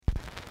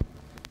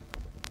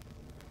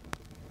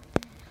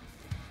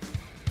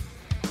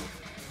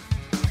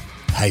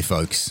Hey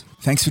folks,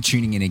 thanks for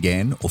tuning in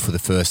again, or for the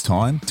first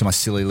time, to my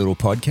silly little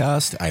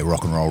podcast, A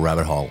Rock and Roll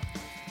Rabbit Hole,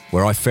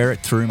 where I ferret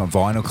through my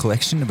vinyl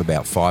collection of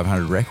about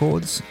 500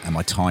 records and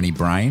my tiny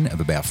brain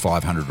of about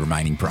 500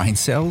 remaining brain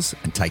cells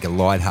and take a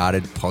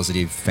light-hearted,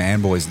 positive,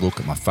 fanboys look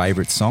at my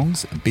favourite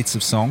songs and bits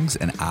of songs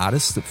and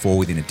artists that fall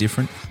within a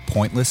different,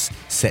 pointless,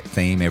 set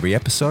theme every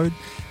episode,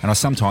 and I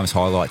sometimes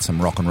highlight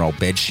some rock and roll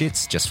bed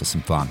shits just for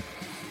some fun.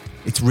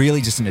 It's really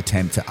just an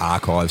attempt to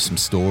archive some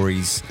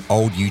stories,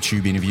 old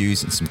YouTube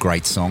interviews and some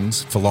great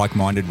songs for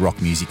like-minded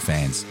rock music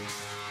fans.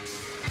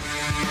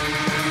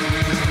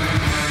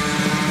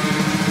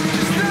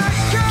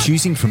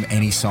 Choosing from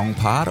any song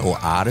part or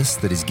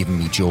artist that has given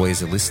me joy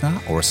as a listener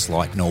or a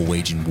slight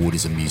Norwegian wood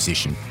as a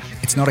musician.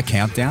 It's not a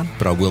countdown,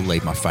 but I will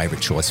leave my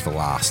favourite choice for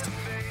last.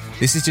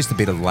 This is just a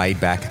bit of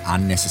laid-back,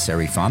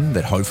 unnecessary fun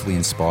that hopefully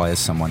inspires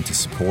someone to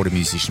support a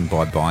musician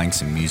by buying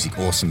some music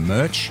awesome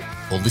merch,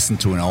 or listen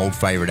to an old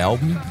favourite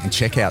album and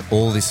check out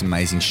all this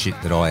amazing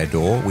shit that I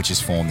adore, which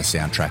has formed the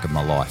soundtrack of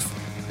my life.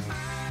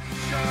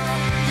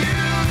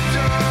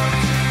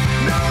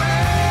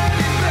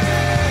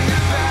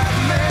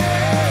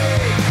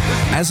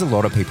 As a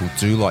lot of people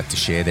do like to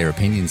share their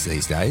opinions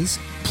these days,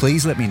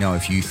 please let me know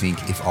if you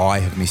think if I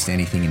have missed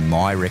anything in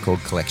my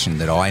record collection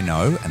that I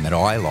know and that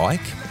I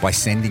like by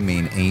sending me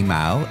an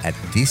email at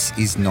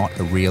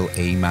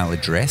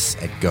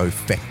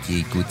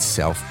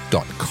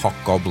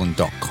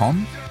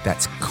thisisnotarealemail@gofeckyegoodself.cockgoblin.com.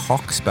 That's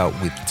cock spelt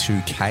with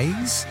 2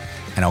 Ks,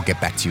 and I'll get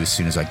back to you as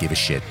soon as I give a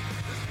shit.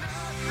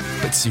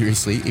 But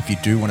seriously, if you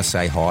do want to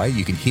say hi,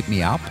 you can hit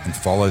me up and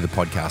follow the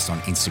podcast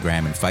on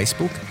Instagram and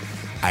Facebook,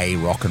 A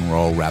Rock and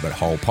Roll Rabbit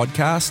Hole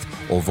Podcast,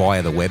 or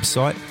via the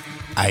website,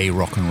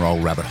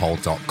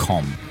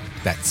 arockandrollrabbithole.com.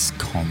 That's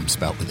com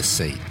spelt with a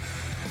C.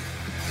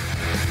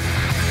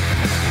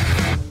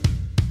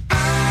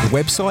 The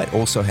website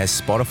also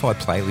has Spotify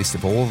playlist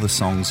of all of the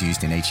songs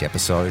used in each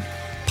episode,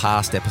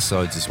 past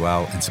episodes as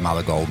well, and some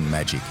other golden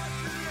magic.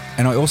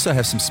 And I also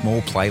have some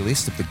small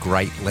playlists of the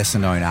great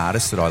lesser-known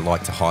artists that I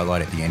like to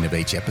highlight at the end of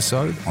each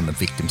episode on the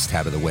Victims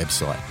tab of the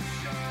website.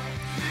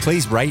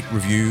 Please rate,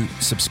 review,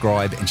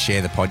 subscribe, and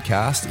share the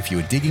podcast. If you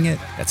are digging it,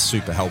 that's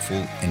super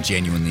helpful and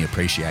genuinely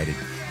appreciated.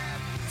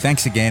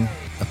 Thanks again.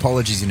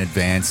 Apologies in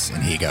advance,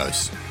 and here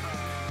goes.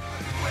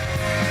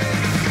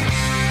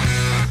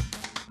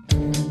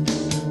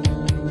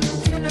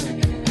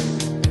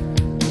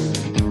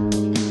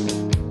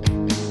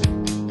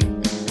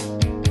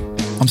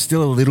 I'm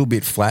still a little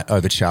bit flat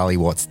over Charlie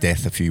Watts'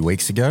 death a few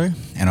weeks ago,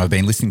 and I've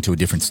been listening to a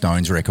different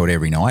Stones record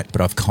every night,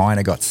 but I've kind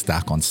of got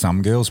stuck on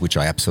Some Girls, which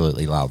I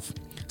absolutely love.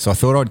 So I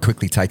thought I'd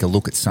quickly take a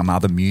look at some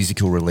other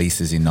musical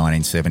releases in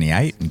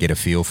 1978 and get a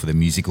feel for the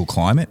musical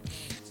climate.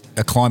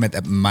 A climate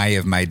that may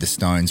have made the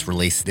Stones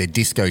release their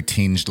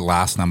disco-tinged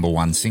last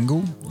 #1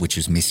 single, which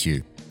is Miss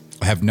You.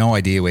 I have no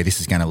idea where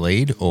this is going to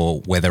lead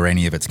or whether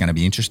any of it's going to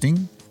be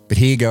interesting, but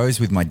here goes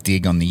with my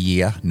dig on the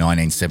year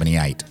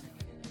 1978.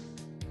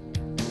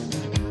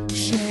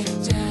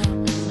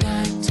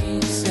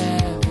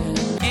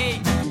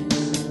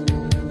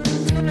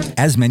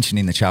 As mentioned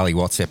in the Charlie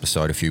Watts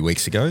episode a few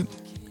weeks ago,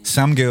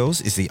 Some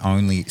Girls is the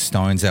only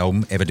Stones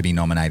album ever to be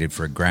nominated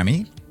for a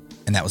Grammy,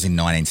 and that was in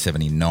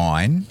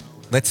 1979.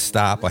 Let's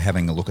start by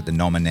having a look at the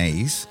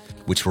nominees,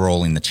 which were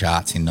all in the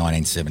charts in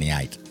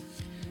 1978.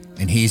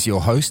 And here's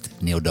your host,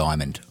 Neil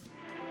Diamond.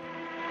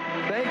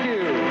 Thank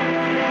you.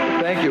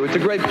 Thank you. It's a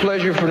great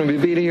pleasure for me to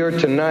be here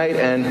tonight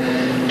and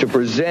to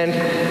present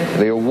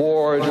the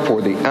award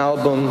for the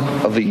Album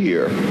of the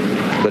Year.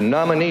 The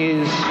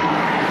nominees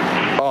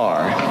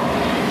are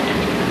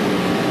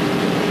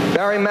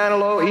Barry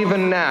Manilow,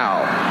 Even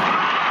Now.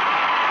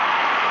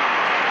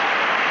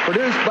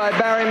 Produced by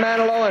Barry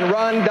Manilow and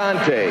Ron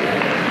Dante.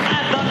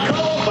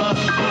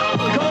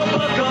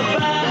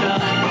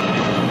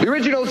 The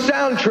original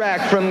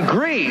soundtrack from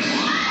Grease.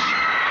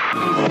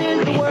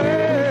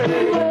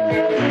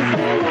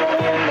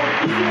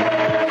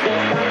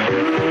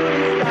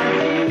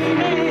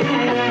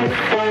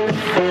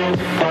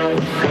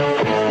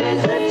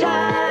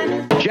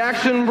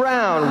 Jackson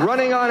Browne,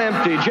 Running on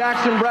Empty.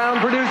 Jackson Browne,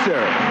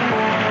 producer.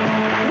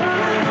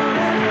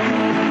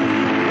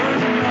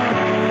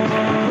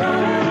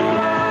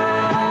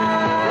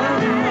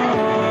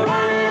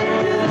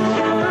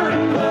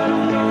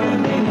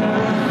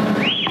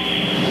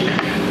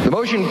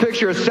 Motion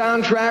picture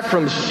soundtrack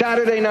from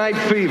Saturday Night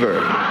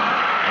Fever.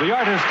 The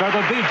artists are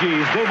the Bee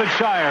Gees, David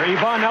Shire,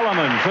 Yvonne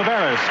Elliman,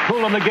 Tavares,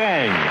 Kool and the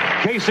Gang,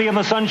 Casey and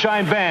the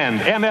Sunshine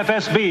Band,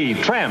 MFSB,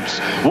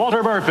 Tramps,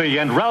 Walter Murphy,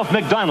 and Ralph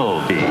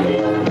McDonald.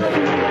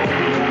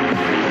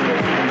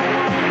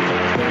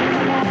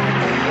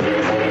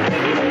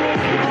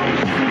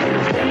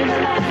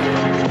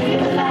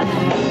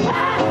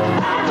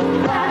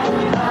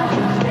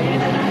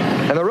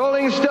 And the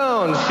Rolling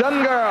Stones,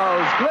 Some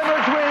Girls, Glimmer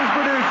Twins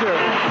producer.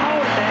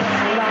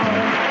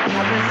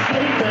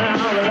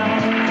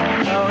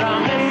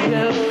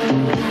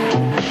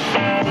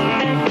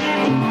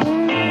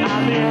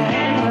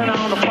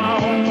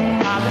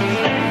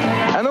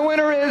 And the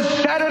winner is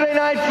Saturday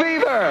Night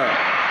Fever.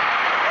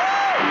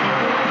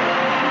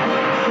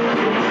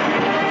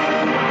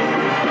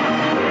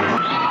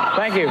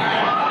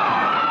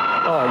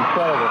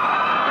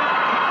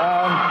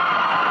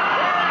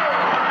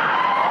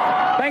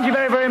 Thank you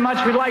very, very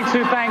much. We'd like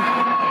to thank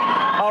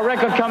our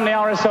record company,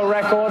 RSO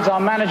Records,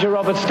 our manager,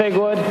 Robert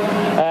Stigwood,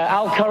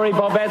 Al Curry,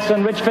 Bob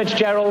Edson, Rich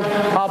Fitzgerald,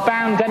 our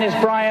band, Dennis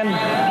Bryan,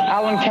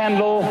 Alan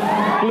Kendall,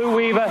 Blue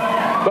Weaver.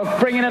 We're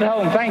bringing it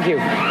home. Thank you.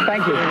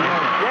 Thank you.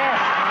 Yes.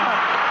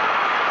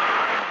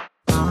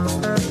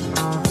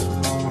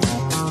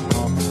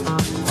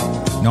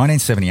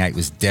 1978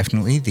 was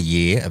definitely the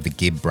year of the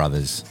Gibb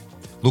brothers.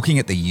 Looking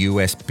at the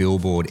US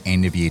Billboard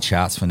end-of-year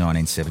charts for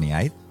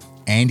 1978,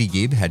 Andy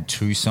Gibb had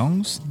 2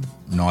 songs,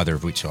 neither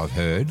of which I've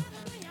heard.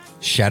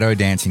 Shadow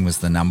Dancing was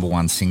the number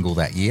 1 single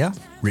that year,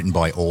 written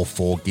by all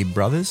 4 Gibb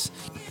brothers.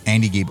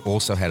 Andy Gibb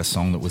also had a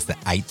song that was the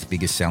 8th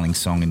biggest selling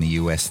song in the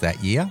US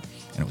that year,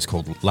 and it was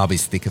called Love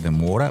is Thicker Than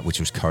Water, which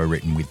was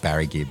co-written with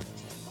Barry Gibb.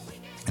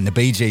 And the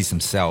Bee Gees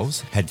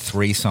themselves had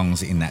 3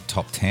 songs in that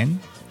top 10.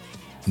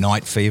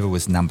 Night Fever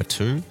was number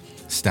 2,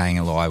 Staying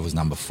Alive was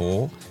number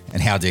 4,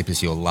 and How Deep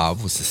Is Your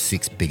Love was the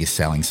 6th biggest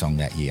selling song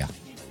that year.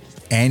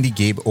 Andy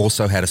Gibb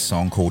also had a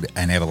song called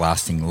An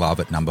Everlasting Love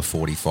at number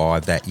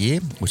 45 that year,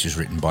 which was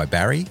written by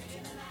Barry.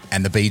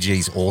 And the Bee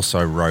Gees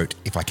also wrote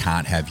If I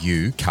Can't Have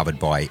You, covered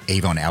by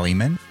Yvonne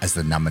Elliman, as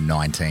the number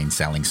 19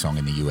 selling song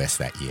in the US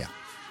that year.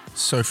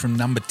 So from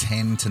number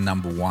 10 to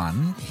number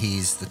 1,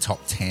 here's the top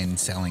 10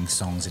 selling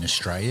songs in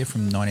Australia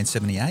from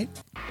 1978.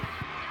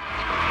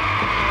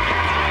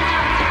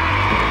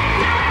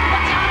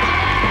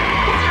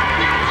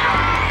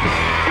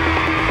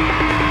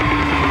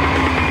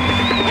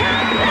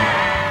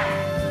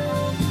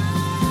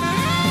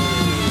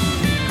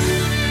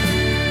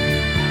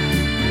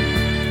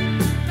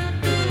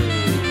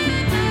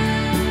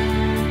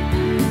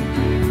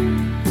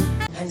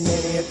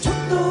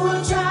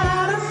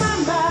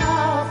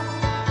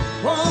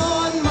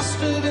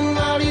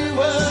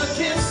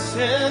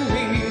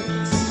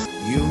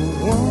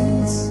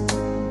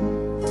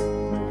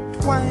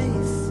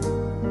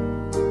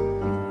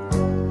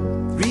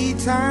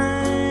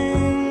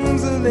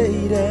 Times a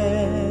lady.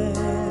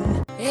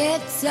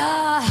 It's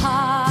a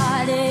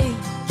heartache,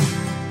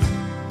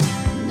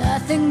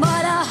 nothing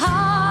but a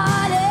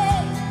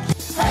heartache.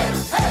 Hey,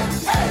 hey,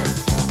 hey,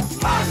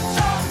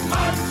 macho,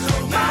 macho,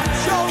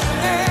 macho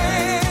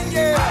man,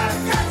 yeah. I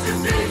got to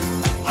be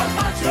a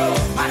macho,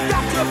 I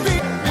got to be.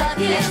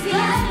 Love is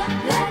black,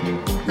 black,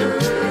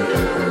 blue.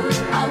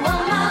 I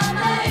want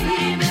my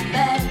baby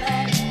back.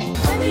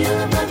 Whether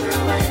you're a brother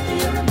or whether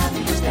you're a mother,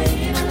 you're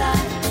staying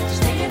alive.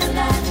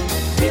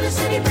 Feel the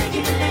city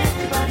breaking and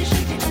everybody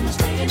shaking and we're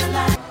staying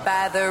alive.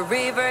 By the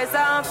rivers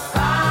of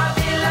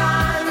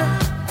Babylon,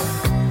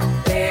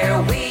 there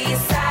we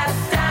sat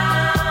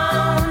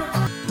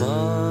down.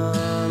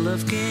 Ball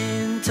of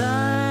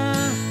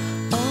Kintyre,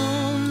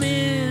 on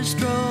mist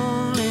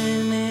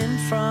rolling in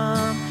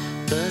from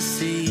the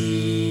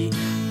sea.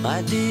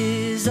 My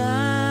desire.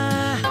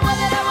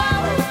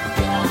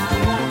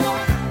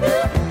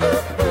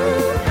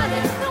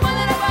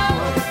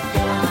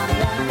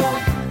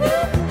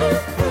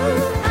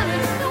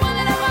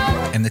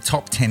 And the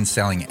top 10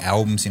 selling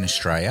albums in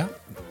Australia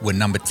were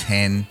number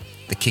 10,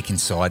 The Kick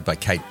Inside by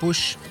Kate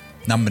Bush,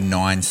 number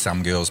 9,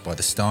 Some Girls by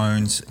The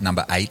Stones,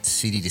 number 8,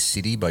 City to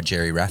City by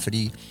Jerry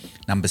Rafferty,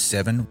 number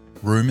 7,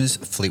 Rumours,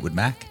 Fleetwood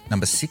Mac,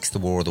 number 6, The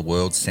War of the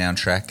Worlds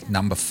soundtrack,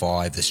 number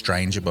 5, The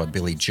Stranger by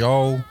Billy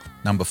Joel,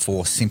 number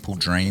 4, Simple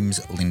Dreams,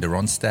 Linda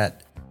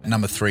Ronstadt,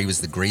 number 3 was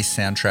the Grease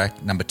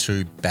soundtrack, number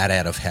 2, Bat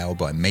Out of Hell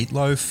by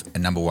Meatloaf,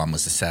 and number 1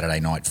 was the Saturday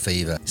Night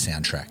Fever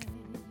soundtrack.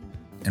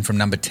 And from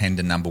number 10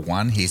 to number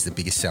 1, here's the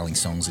biggest selling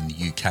songs in the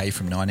UK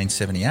from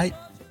 1978.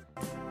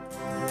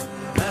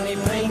 And he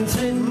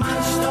painted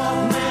matched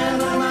up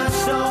men and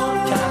matched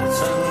up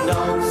cats and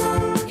dogs.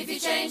 If you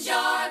change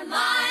your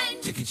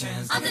mind,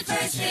 I'm the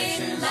first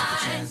in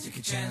line.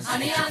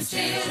 Honey, I'm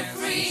still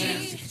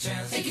free.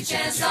 Take a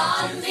chance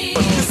on me.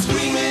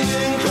 Screaming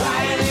and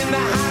crying in the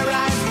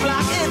high-rise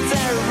block. It's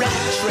a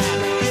rat trap,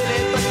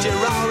 really, but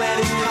you're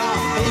already caught.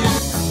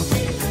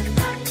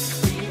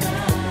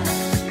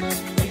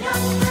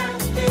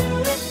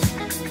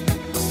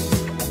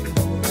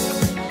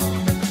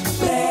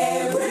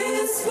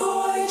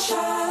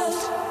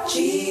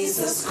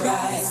 Jesus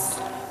Christ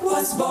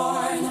was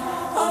born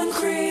on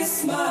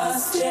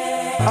Christmas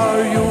Day.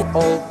 Are you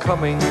all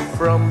coming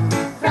from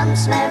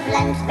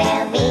Smurfland,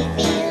 where we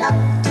belong.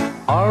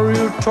 Are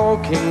you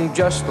talking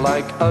just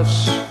like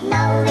us?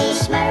 No, we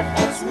Smurf,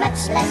 it's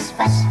much less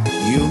fuss.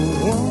 You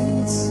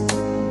once,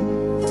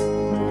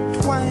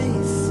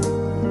 twice,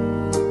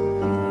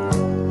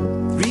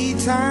 3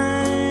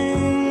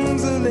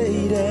 times a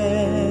lady.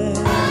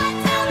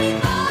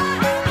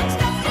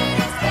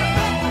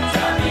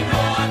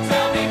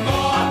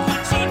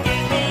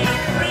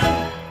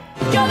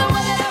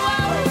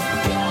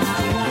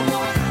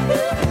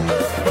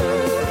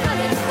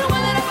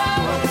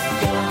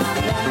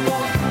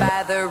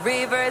 The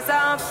rivers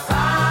of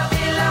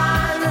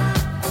Babylon,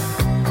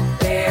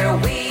 there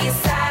we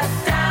sat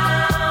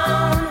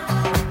down.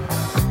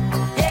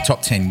 The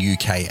top 10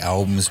 UK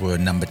albums were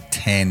number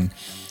 10,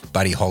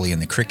 Buddy Holly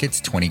and the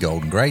Crickets, 20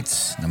 Golden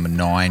Greats. Number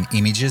 9,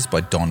 Images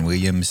by Don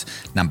Williams.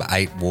 Number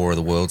 8, War of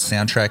the Worlds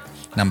soundtrack.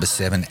 Number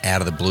 7,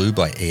 Out of the Blue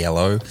by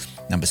ELO.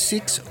 Number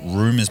 6,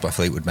 Rumours by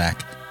Fleetwood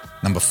Mac.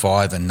 Number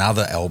 5,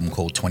 another album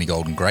called 20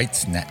 Golden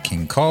Greats, Nat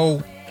King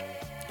Cole.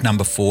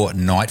 Number 4,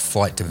 Night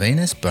Flight to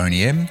Venus,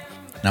 Boney M.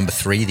 Number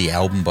 3, the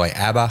album by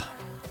ABBA.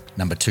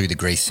 Number 2, the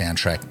Grease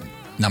soundtrack.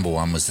 Number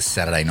 1 was the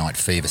Saturday Night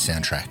Fever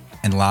soundtrack.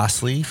 And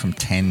lastly, from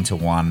 10 to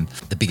 1,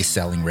 the biggest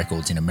selling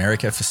records in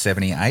America for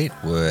 78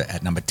 were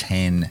at number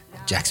 10,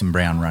 Jackson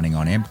Browne, Running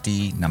on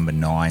Empty. Number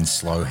 9,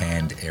 Slow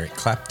Hand, Eric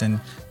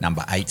Clapton.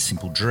 Number 8,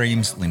 Simple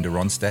Dreams, Linda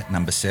Ronstadt.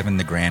 Number 7,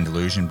 The Grand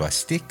Illusion by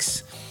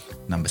Styx.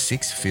 Number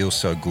 6, Feels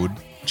So Good,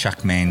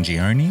 Chuck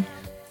Mangione.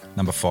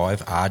 Number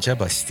 5, Arja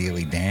by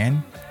Steely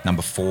Dan.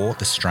 Number 4,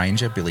 The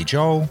Stranger, Billy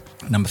Joel.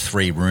 Number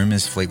 3,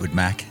 Rumours, Fleetwood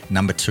Mac.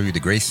 Number 2, The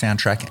Grease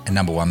soundtrack. And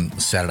number 1,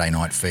 Saturday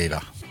Night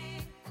Fever.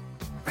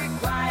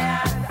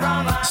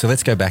 So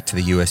let's go back to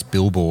the US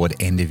Billboard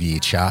end-of-year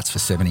charts for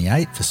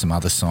 78 for some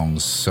other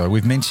songs. So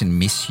we've mentioned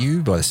Miss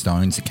You by the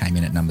Stones that came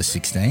in at number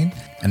 16.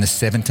 And the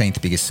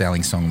 17th biggest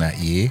selling song that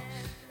year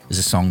is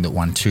a song that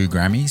won 2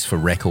 Grammys for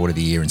Record of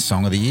the Year and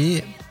Song of the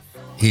Year.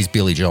 Here's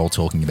Billy Joel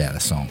talking about the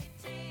song.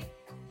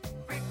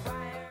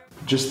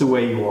 Just the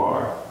Way You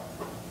Are.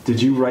 Did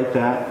you write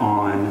that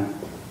on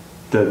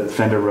the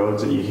Fender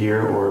Rhodes that you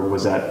hear, or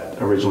was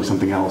that originally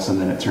something else and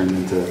then it turned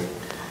into...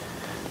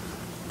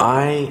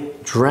 I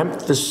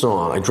dreamt the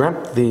song. I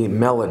dreamt the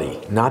melody,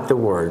 not the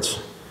words.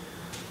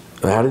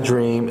 I had a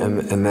dream,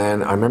 and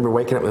then I remember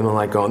waking up and I'm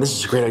like going, this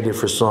is a great idea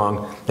for a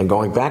song, and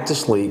going back to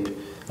sleep,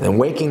 and then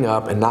waking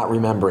up and not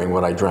remembering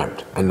what I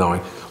dreamt, and knowing,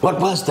 what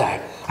was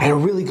that? I had a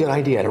really good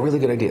idea,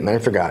 and then I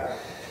forgot.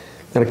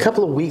 And a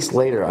couple of weeks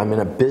later, I'm in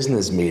a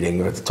business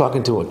meeting,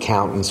 talking to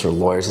accountants or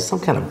lawyers, it's some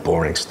kind of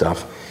boring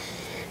stuff,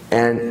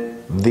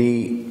 and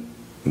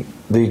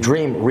the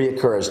dream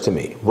reoccurs to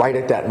me right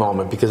at that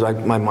moment because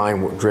my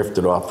mind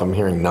drifted off. I'm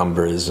hearing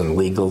numbers and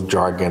legal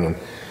jargon, and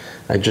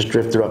I just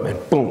drifted up, and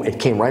boom, it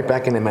came right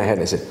back into my head,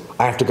 and I said,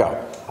 I have to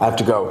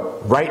go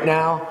right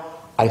now.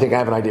 I think I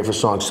have an idea for a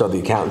song. So the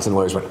accountants and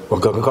lawyers went, well,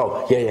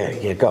 go.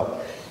 Yeah,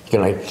 go.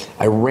 And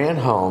I ran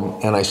home,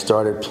 and I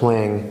started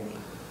playing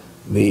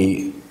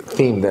the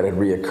theme that had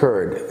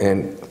reoccurred,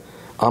 and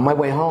on my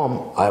way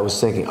home, I was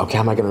thinking, okay,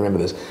 how am I going to remember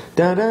this?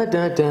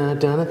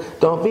 Da-da-da-da-da,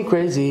 don't be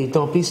crazy,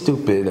 don't be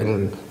stupid.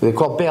 And they're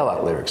called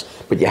bailout lyrics.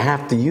 But you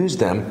have to use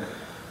them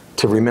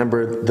to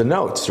remember the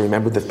notes, to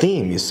remember the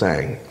theme you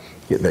sang,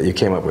 that you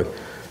came up with.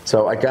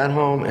 So I got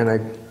home, and I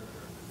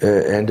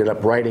ended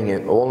up writing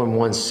it all in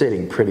one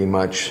sitting, pretty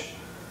much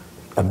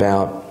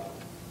about,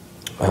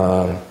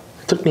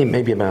 it took me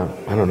maybe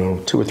about,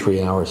 2 or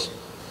 3 hours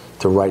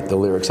to write the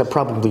lyrics. I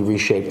probably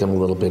reshaped them a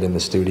little bit in the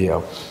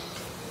studio.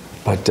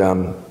 But,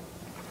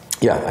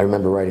 yeah, I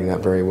remember writing that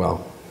very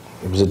well.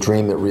 It was a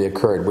dream that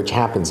reoccurred, which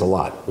happens a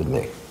lot with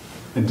me.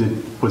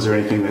 And was there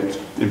anything that,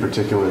 in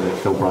particular, that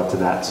Phil brought to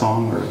that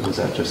song, or was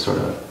that just sort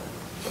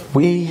of...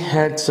 We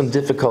had some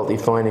difficulty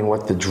finding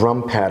what the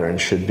drum pattern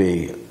should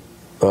be.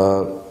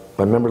 I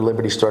remember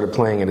Liberty started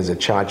playing it as a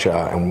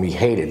cha-cha, and we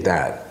hated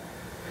that.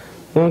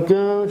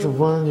 Go to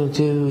 1,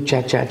 2,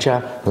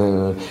 cha-cha-cha,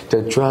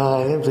 to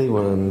try and play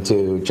 1,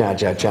 2,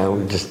 cha-cha-cha.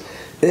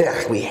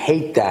 We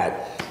hate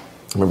that.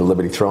 I remember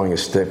Liberty throwing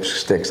his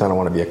sticks. I don't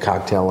want to be a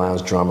cocktail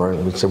lounge drummer.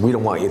 And we said, we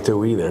don't want you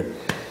to either.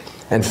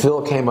 And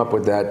Phil came up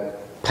with that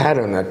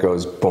pattern that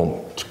goes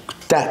boom,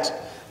 that,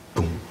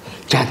 boom,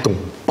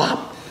 cha-doom,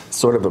 bop.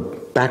 Sort of a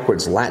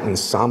backwards Latin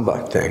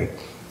samba thing,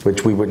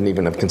 which we wouldn't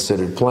even have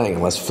considered playing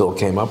unless Phil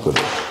came up with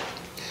it.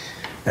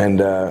 And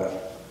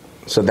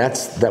so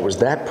that was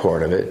that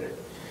part of it.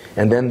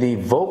 And then the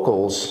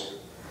vocals,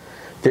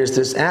 there's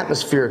this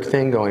atmospheric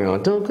thing going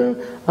on. Don't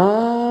go,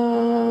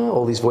 ah,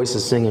 all these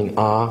voices singing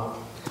ah,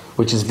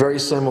 which is very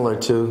similar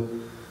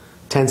to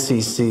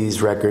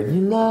 10cc's record,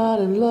 You're Not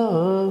in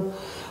Love,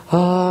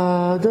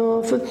 ah,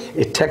 don't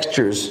it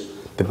textures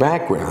the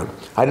background.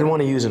 I didn't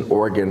want to use an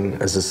organ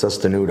as a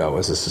sostenuto,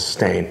 as a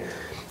sustain.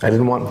 I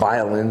didn't want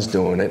violins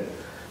doing it.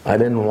 I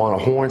didn't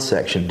want a horn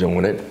section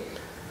doing it.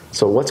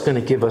 So what's going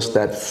to give us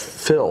that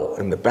fill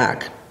in the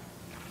back?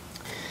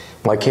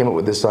 Well, I came up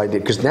with this idea,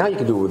 because now you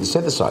can do it with a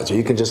synthesizer.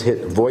 You can just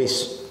hit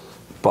voice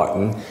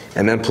button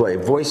and then play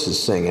voices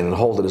singing and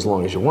hold it as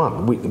long as you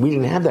want. We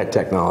didn't have that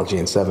technology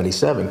in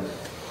 77.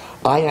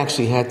 I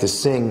actually had to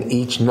sing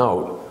each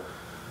note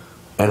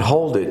and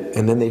hold it,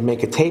 and then they'd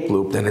make a tape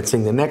loop, then I'd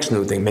sing the next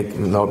note, they'd make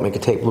a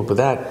tape loop of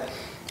that.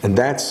 And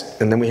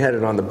then we had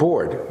it on the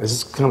board. This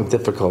is kind of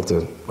difficult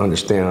to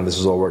understand how this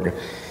is all working.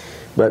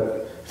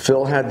 But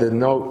Phil had the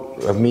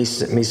note of me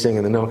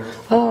singing the note,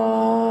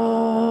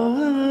 ah,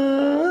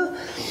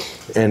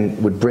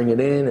 and would bring it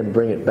in and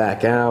bring it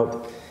back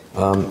out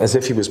as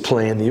if he was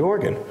playing the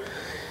organ.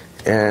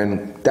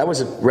 And that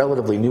was a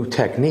relatively new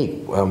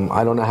technique.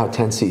 I don't know how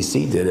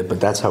 10cc did it, but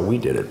that's how we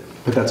did it.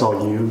 But that's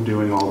all you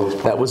doing all those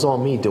parts? That was all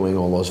me doing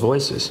all those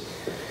voices.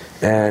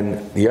 And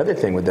the other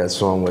thing with that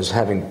song was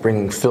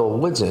bringing Phil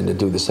Woods in to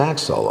do the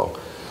sax solo.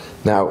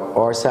 Now,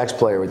 our sax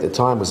player at the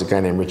time was a guy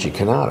named Richie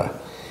Canada,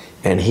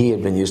 and he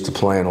had been used to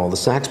playing all the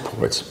sax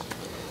parts.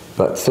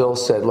 But Phil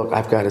said, look,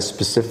 I've got a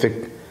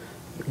specific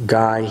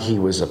guy. He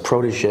was a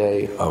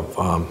protege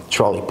of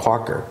Charlie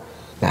Parker.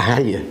 Now, how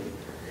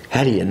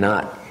do you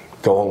not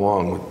go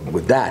along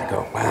with that?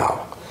 Go,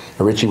 wow.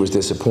 And Richie was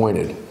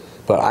disappointed,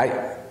 but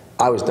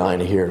I was dying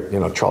to hear,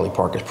 Charlie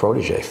Parker's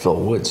protege, Phil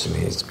Woods. I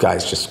mean, this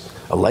guy's just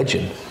a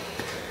legend.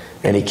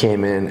 And he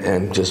came in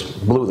and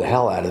just blew the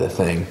hell out of the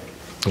thing.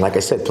 And like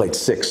I said, played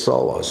 6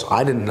 solos.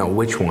 I didn't know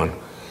which one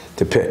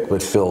to pick,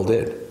 but Phil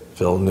did.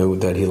 Phil knew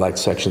that he liked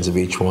sections of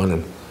each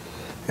one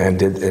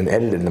and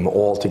edited them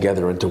all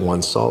together into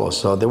one solo.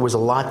 So there was a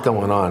lot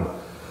going on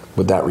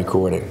with that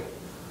recording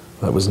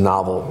that was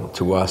novel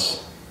to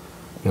us,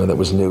 that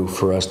was new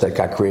for us, that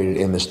got created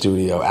in the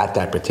studio at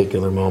that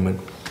particular moment.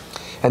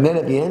 And then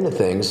at the end of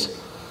things,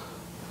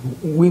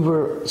 we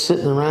were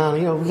sitting around,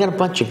 we got a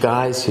bunch of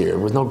guys here. There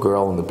was no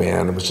girl in the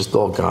band. It was just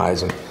all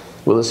guys. And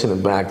we're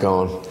listening back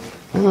going,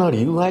 I don't know, do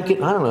you like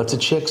it? I don't know, it's a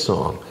chick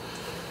song.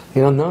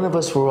 None of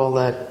us were all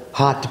that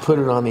hot to put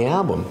it on the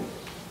album.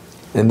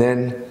 And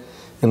then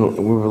we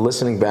were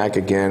listening back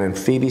again, and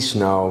Phoebe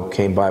Snow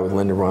came by with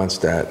Linda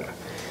Ronstadt,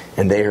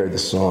 and they heard the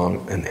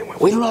song, and they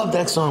went, we love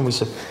that song. We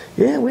said,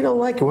 yeah, we don't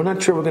like it. We're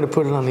not sure we're going to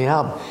put it on the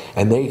album.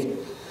 And he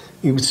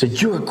said,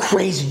 you're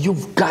crazy.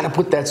 You've got to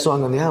put that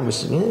song on the album. I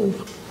said, yeah.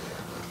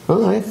 All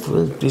right,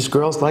 these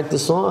girls like the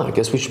song. I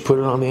guess we should put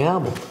it on the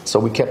album. So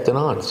we kept it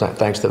on,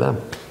 thanks to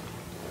them.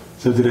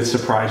 So did it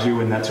surprise you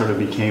when that sort of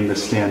became the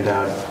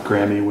standout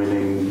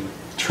Grammy-winning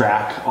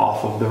track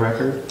off of the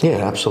record?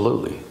 Yeah,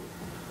 absolutely.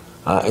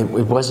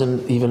 It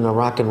wasn't even a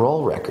rock and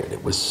roll record.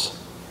 It was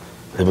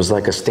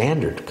like a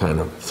standard kind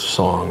of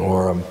song,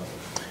 or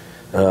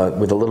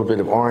with a little bit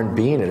of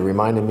R&B in it. It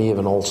reminded me of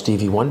an old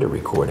Stevie Wonder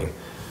recording,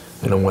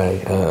 in a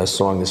way, a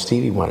song that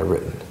Stevie might have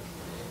written.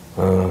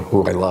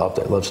 Who I loved.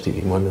 I love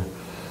Stevie Wonder.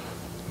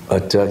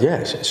 But yeah,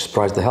 it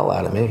surprised the hell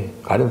out of me.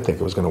 I didn't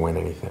think it was going to win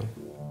anything.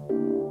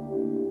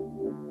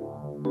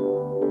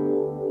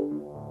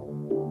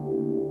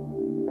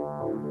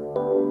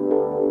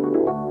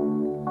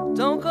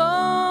 Don't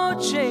go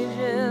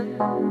changing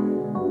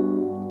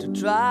to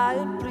try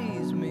and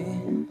please me.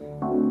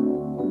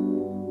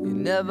 You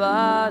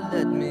never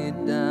let me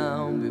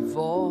down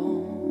before.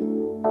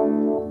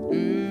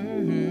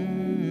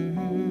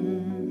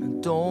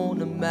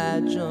 Don't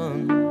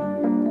imagine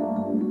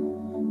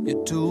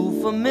you're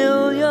too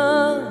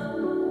familiar,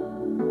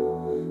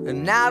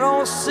 and I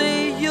don't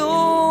see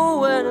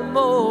you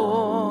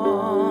anymore.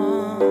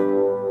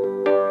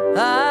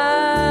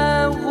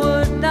 I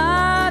would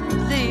not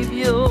leave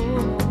you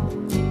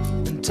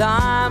in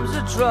times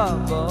of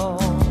trouble.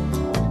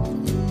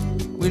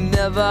 We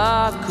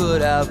never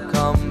could have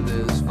come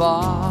this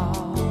far.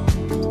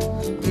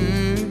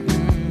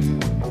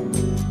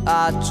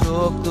 I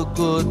took the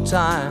good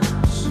times,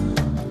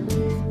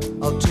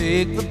 I'll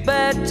take the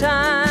bad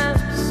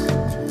times.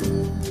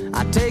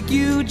 I take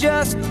you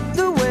just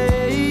the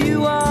way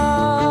you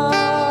are.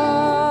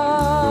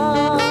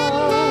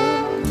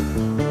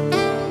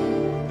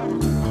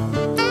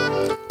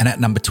 And at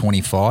number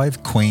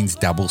 25, Queen's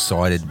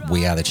double-sided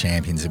We Are the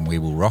Champions and We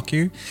Will Rock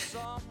You.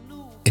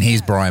 And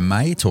here's Brian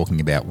May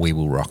talking about We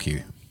Will Rock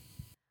You.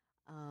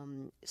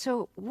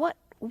 So what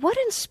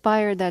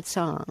inspired that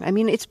song? I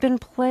mean, it's been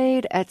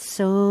played at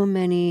so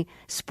many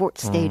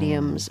sports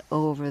stadiums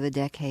over the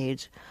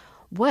decades.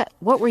 What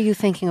were you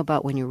thinking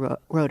about when you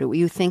wrote it? Were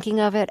you thinking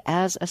of it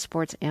as a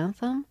sports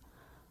anthem?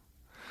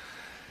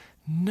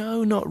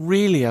 No, not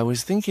really. I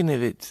was thinking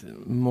of it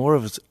more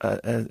of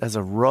as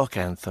a rock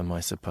anthem, I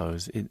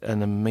suppose,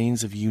 and a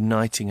means of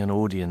uniting an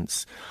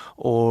audience,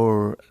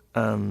 or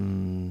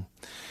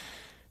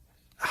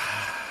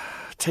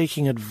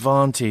taking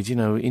advantage,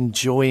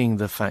 enjoying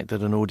the fact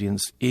that an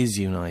audience is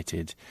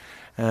united.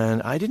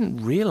 And I didn't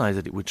realize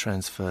that it would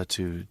transfer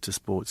to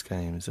sports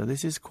games. So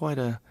this is quite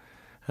an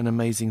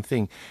amazing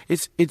thing.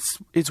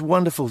 It's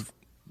wonderful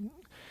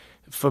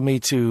for me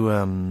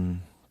to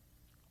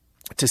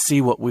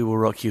see what We Will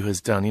Rock You has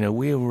done.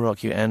 We Will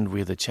Rock You and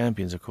We're the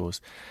Champions, of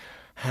course,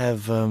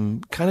 have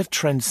kind of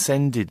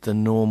transcended the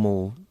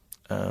normal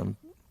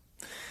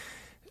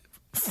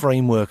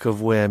framework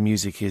of where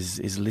music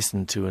is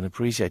listened to and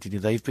appreciated.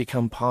 They've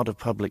become part of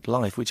public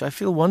life, which I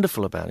feel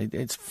wonderful about.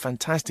 It's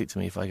fantastic to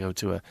me if I go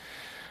to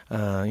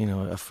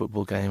a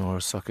football game or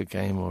a soccer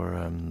game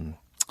or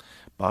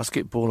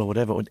basketball or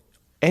whatever, or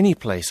any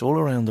place all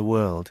around the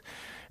world.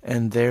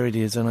 And there it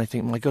is, and I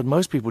think, my God,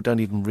 most people don't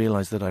even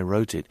realize that I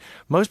wrote it.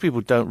 Most people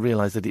don't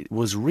realize that it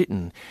was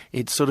written.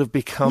 It's sort of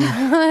become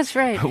That's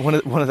right. one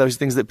of those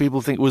things that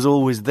people think was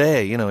always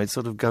there. It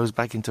sort of goes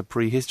back into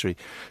prehistory.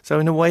 So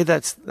in a way,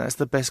 that's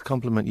the best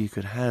compliment you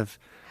could have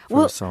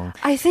for a song.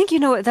 I think,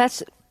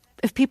 that's,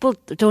 if people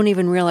don't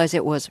even realize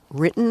it was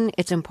written,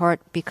 it's in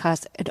part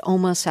because it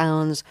almost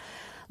sounds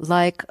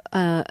like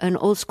an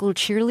old school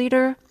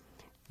cheerleader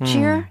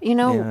cheer,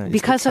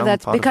 because of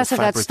that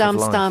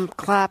stomp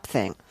clap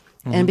thing,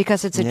 and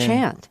because it's a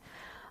chant.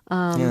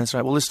 Yeah, that's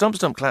right. Well, the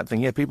stomp clap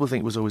thing, people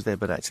think it was always there,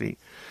 but actually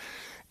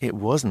it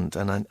wasn't,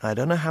 and I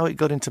don't know how it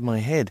got into my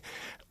head.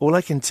 All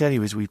I can tell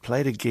you is we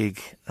played a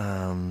gig,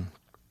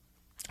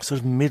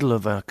 sort of middle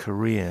of our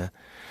career,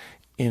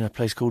 in a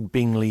place called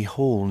Bingley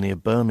Hall near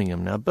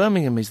Birmingham. Now,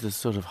 Birmingham is the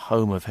sort of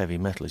home of heavy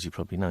metal, as you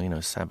probably know. You know,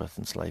 Sabbath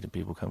and Slade and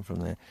people come from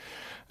there.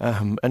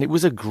 And it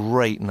was a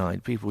great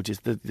night. People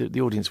just,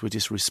 the audience were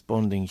just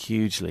responding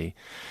hugely.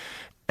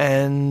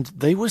 And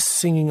they were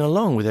singing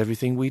along with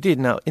everything we did.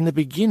 Now, in the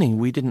beginning,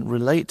 we didn't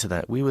relate to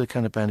that. We were the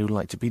kind of band who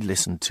liked to be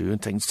listened to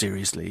and taken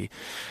seriously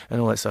and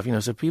all that stuff. You know,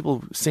 so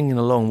people singing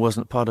along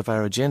wasn't part of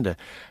our agenda.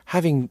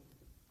 Having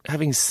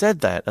said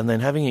that, and then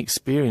having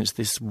experienced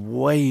this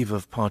wave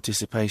of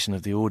participation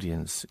of the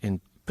audience,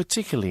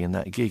 particularly in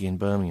that gig in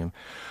Birmingham,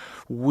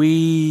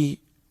 we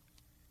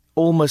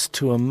almost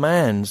to a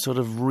man sort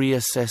of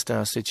reassessed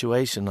our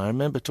situation. I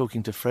remember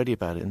talking to Freddie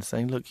about it and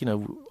saying, look, you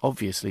know,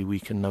 obviously we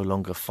can no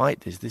longer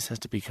fight this. This has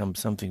to become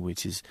something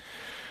which is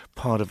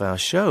part of our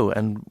show,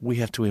 and we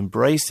have to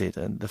embrace it,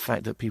 and the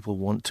fact that people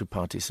want to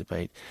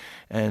participate,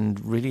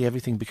 and really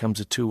everything becomes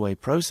a two-way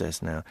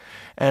process now.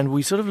 And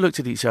we sort of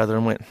looked at each other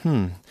and went,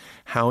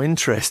 how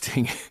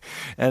interesting.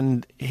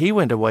 And he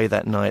went away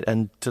that night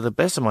and, to the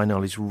best of my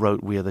knowledge,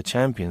 wrote We Are the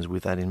Champions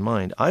with that in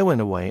mind. I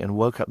went away and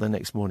woke up the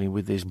next morning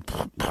with this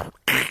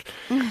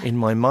in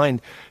my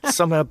mind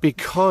somehow,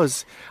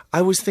 because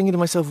I was thinking to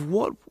myself,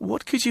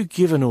 what could you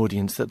give an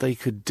audience that they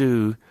could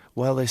do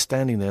while they're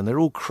standing there and they're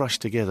all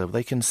crushed together?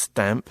 They can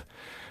stamp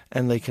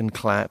and they can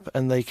clap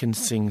and they can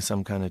sing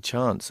some kind of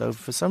chant. So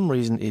for some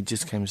reason it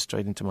just came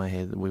straight into my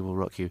head that We Will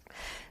Rock You.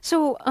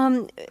 So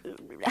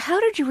how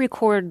did you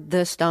record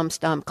the stomp,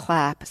 stomp,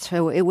 clap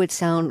so it would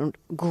sound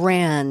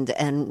grand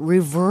and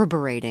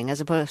reverberating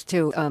as opposed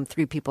to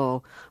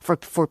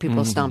four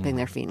people stomping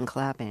their feet and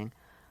clapping?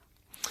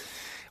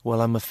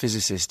 Well, I'm a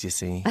physicist, you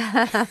see.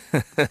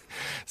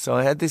 So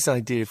I had this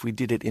idea, if we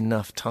did it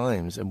enough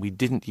times and we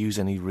didn't use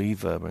any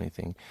reverb or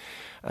anything,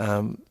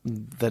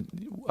 that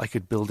I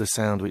could build a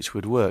sound which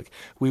would work.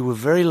 We were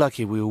very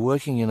lucky. We were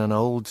working in an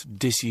old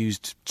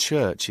disused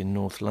church in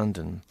North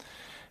London,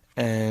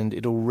 and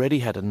it already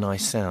had a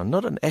nice sound.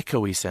 Not an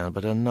echoey sound,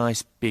 but a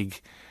nice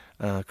big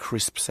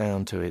crisp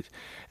sound to it.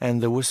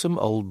 And there were some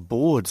old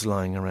boards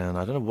lying around.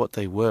 I don't know what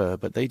they were,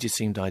 but they just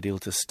seemed ideal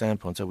to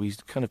stamp on. So we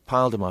kind of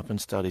piled them up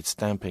and started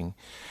stamping.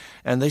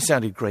 And they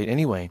sounded great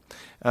anyway.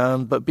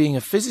 But being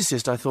a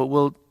physicist, I thought,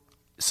 well,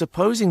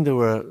 supposing there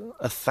were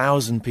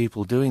 1,000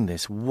 people doing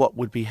this, what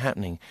would be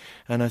happening?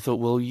 And I thought,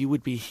 well, you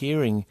would be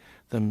hearing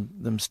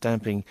them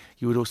stamping.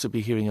 You would also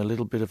be hearing a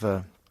little bit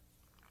of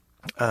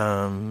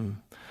an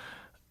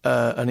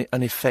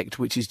effect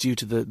which is due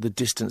to the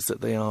distance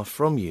that they are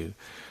from you.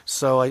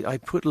 So I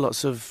put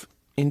lots of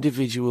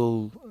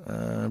individual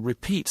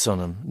repeats on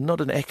them,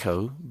 not an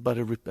echo, but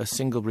a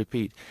single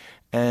repeat,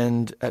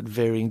 and at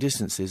varying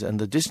distances. And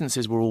the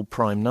distances were all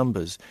prime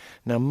numbers.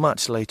 Now,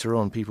 much later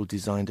on, people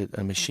designed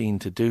a machine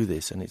to do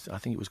this, and I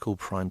think it was called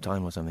prime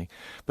time or something.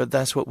 But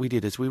that's what we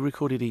did. As we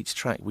recorded each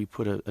track, we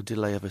put a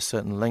delay of a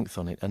certain length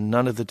on it, and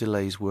none of the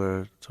delays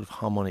were sort of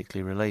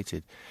harmonically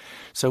related.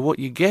 So what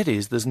you get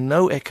is there's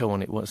no echo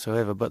on it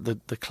whatsoever, but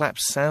the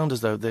claps sound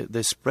as though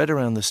they're spread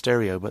around the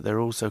stereo, but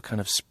they're also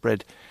kind of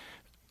spread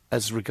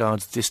as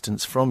regards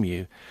distance from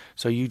you.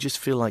 So you just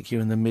feel like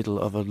you're in the middle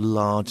of a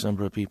large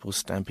number of people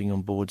stamping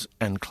on boards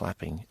and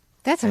clapping.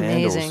 That's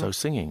amazing. And also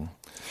singing.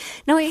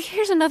 Now,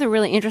 here's another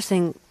really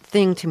interesting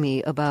thing to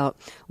me about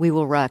We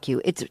Will Rock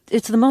You.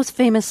 It's the most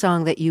famous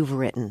song that you've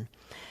written.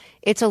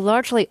 It's a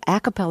largely a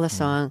cappella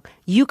song.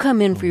 You come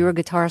in for your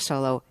guitar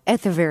solo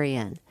at the very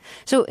end.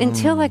 So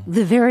until like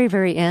the very,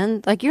 very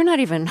end, like you're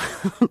not even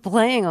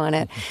playing on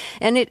it.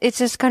 And it's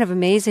just kind of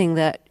amazing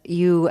that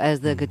you as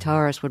the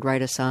guitarist would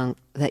write a song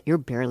that you're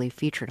barely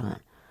featured on.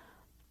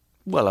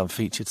 Well, I'm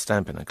featured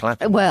stamping and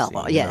clapping. Well,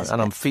 yes. Yes.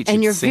 And I'm featured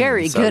and you're singing,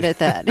 very good at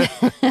that.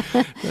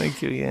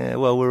 Thank you, yeah.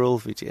 Well, we're all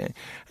featured.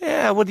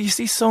 Yeah, well, you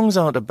see, songs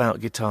aren't about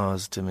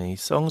guitars to me.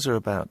 Songs are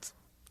about...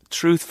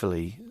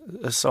 Truthfully,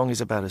 a song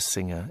is about a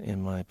singer,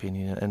 in my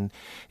opinion, and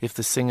if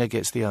the singer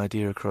gets the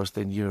idea across,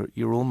 then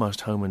you're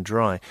almost home and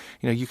dry.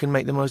 You know, you can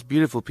make the most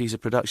beautiful piece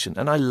of production,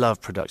 and I love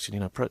production.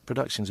 You know,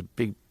 production's a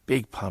big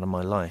part of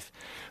my life,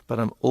 but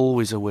I'm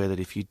always aware that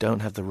if you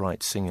don't have the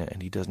right singer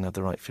and he doesn't have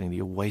the right feeling,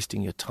 you're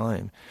wasting your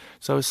time.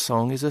 So a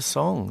song is a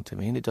song to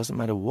me, and it doesn't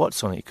matter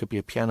what's on it. It could be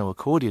a piano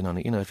accordion on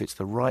it. You know, if it's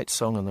the right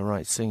song and the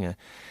right singer,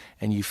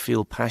 and you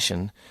feel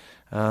passion.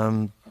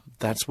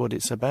 That's what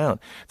it's about.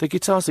 The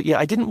guitar solo,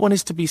 I didn't want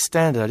it to be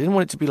standard. I didn't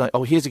want it to be like,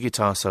 oh, here's a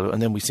guitar solo, and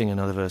then we sing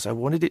another verse. I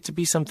wanted it to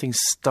be something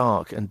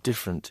stark and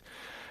different.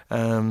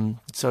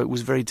 So it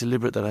was very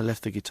deliberate that I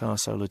left the guitar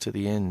solo to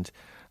the end,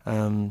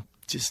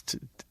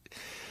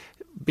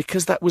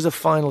 because that was a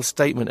final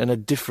statement and a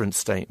different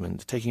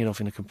statement, taking it off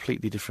in a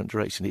completely different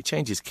direction. It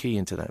changes key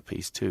into that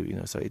piece too, you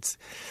know. So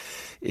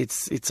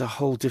it's a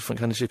whole different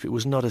kind of shape. It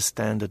was not a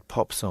standard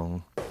pop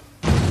song.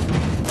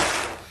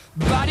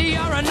 Buddy, you're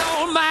an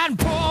old man,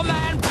 poor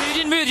man,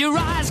 pleading with your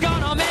eyes,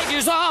 gonna make you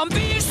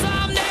zombie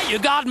someday. You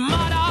got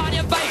mud on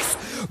your face,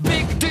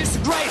 big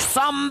disgrace.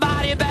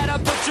 Somebody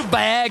better put your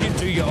bag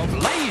into your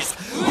place.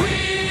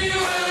 We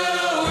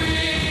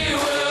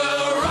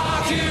will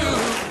rock you.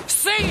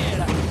 Sing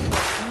it.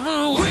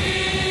 We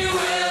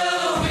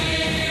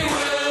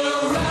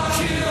will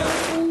rock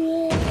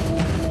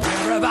you.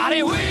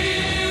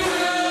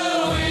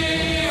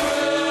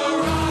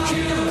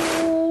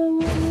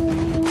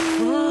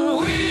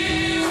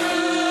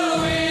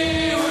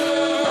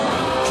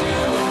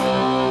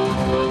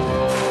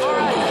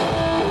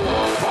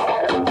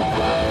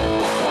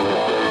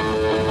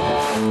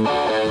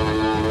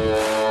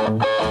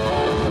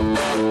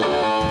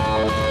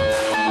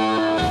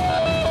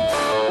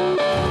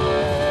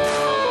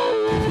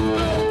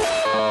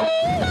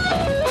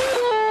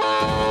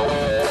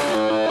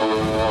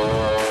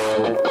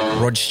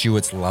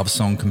 Stewart's love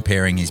song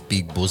comparing his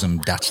big bosom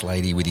Dutch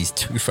lady with his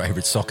two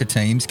favourite soccer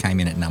teams came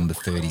in at number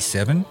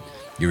 37,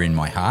 You're in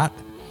My Heart.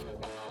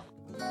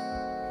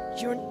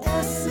 You're an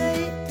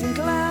essay in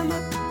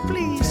glamour,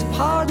 please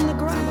pardon the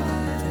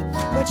grammar,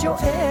 but you're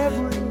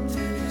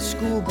every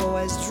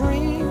schoolboy's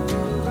dream.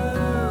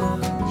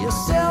 You're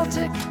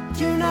Celtic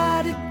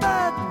United,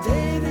 but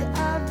baby,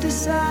 I've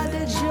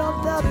decided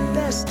you're the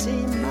best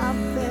team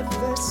I've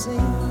ever seen.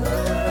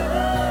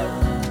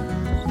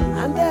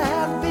 And there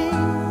have been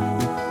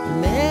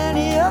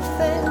many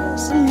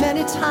affairs, and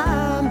many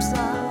times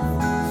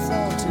I've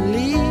thought to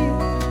leave.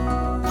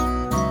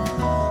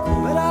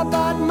 But I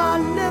bite my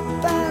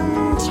lip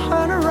and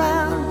turn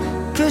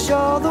around, 'cause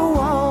you're the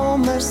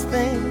warmest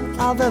thing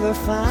I've ever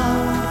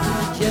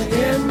found. You're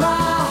in my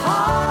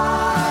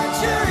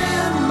heart, you're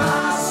in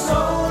my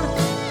soul.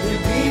 You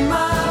be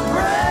my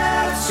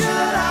breath, should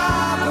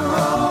I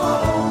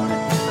grow?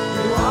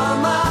 You are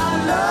my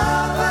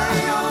lover,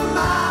 you're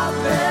my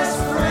best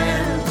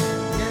friend.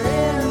 You're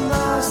in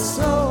my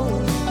soul.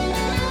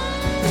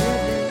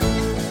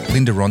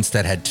 Linda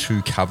Ronstadt had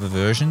two cover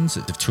versions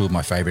of two of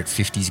my favourite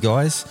 50s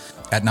guys.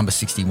 At number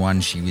 61,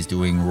 she was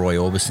doing Roy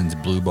Orbison's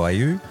Blue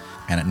Bayou,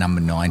 and at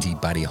number 90,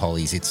 Buddy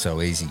Holly's It's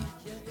So Easy.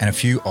 And a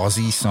few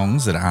Aussie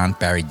songs that aren't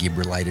Barry Gibb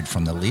related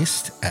from the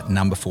list. At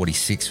number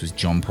 46 was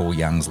John Paul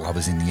Young's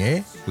Lovers in the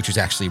Air, which was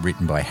actually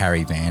written by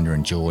Harry Vander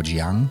and George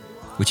Young,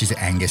 which is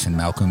Angus and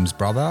Malcolm's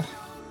brother.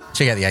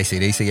 Check out the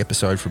AC/DC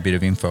episode for a bit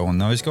of info on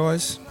those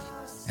guys.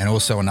 And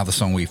also another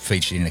song we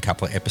featured in a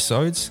couple of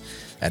episodes.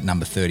 At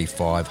number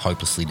 35,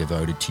 Hopelessly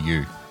Devoted to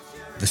You.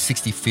 The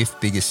 65th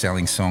biggest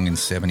selling song in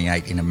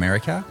 78 in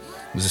America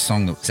was a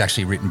song that was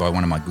actually written by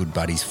one of my good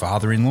buddies'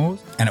 father-in-law,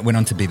 and it went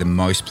on to be the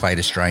most played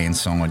Australian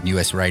song on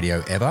US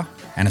radio ever,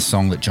 and a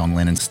song that John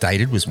Lennon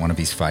stated was one of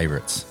his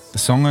favourites. The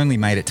song only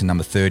made it to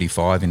number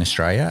 35 in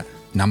Australia,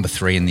 number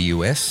 3 in the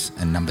US,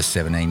 and number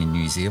 17 in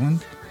New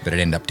Zealand, but it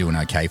ended up doing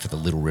okay for the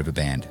Little River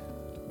Band.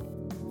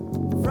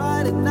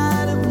 Friday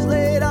night, it was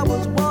late, I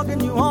was walking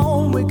you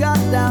home. We got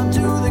down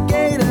to the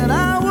gate and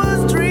I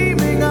was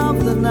dreaming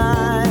of the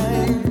night.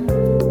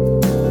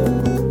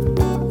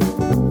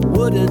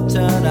 Would it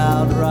turn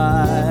out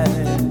right?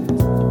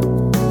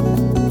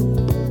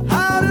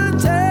 How to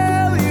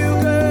tell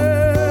you,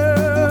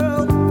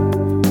 girl,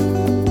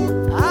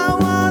 I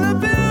wanna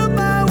build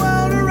my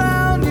world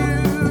around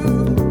you.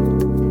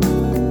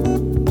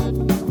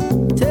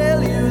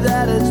 Tell you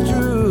that it's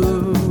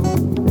true.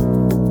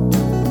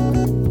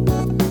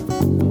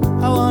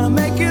 I wanna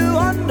make you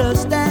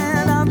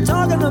understand, I'm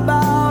talking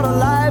about a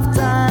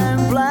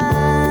lifetime plan.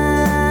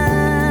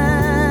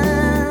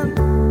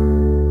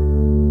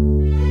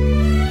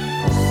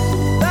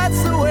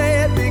 That's the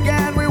way it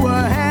began, we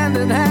were hand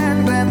in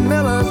hand. Glenn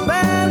Miller's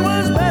band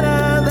was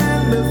better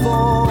than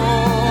before.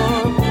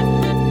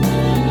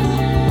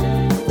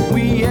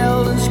 We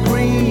yelled and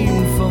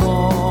screamed for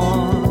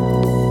more.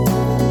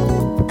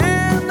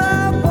 And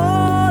I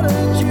bought a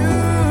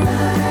Jew,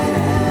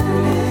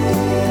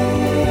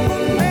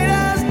 made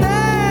us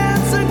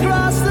dance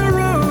across the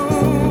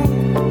room.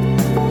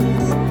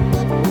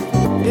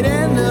 It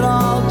ended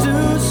all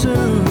too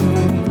soon.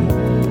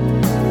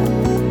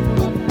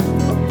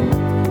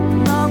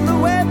 And on the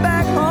way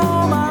back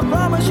home, I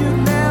promise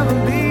you'd never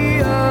be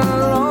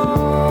alone.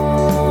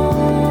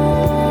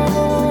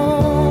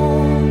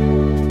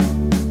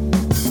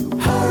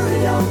 Hurry,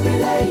 don't be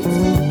late,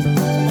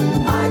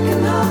 I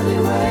can hardly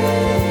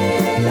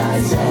wait.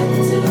 I said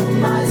to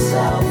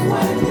myself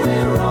when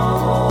we're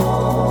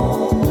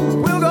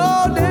home, we'll go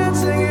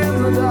dancing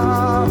in the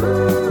dark,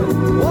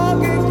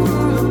 walking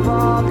through the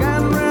park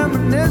and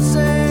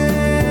reminiscing.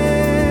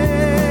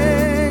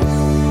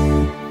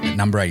 At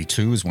number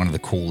 82 was one of the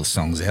coolest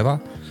songs ever,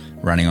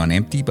 Running on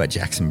Empty by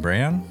Jackson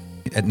Browne.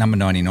 At number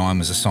 99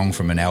 was a song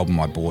from an album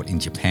I bought in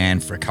Japan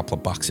for a couple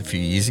of bucks a few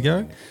years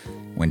ago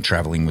when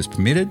travelling was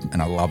permitted,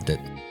 and I loved it.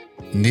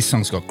 And this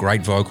song's got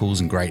great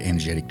vocals and great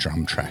energetic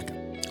drum track.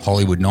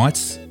 Hollywood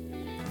Nights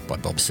by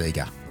Bob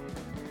Seger.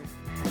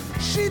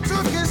 She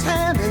took his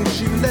hand and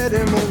she led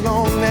him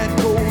along that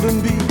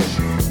golden beach.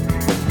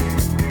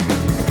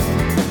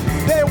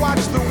 They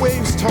watched the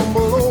waves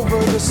tumble over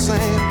the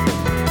sand.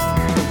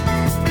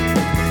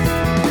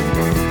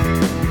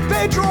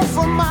 They drove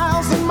for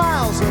miles and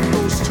miles on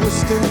those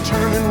twisting,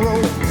 turning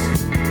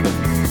roads.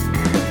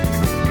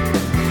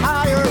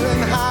 Higher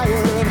and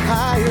higher and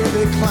higher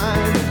they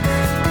climbed.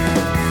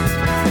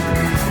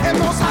 In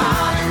those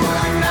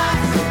Hollywood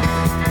nights,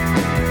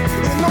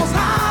 in those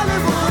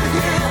Hollywood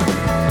hills,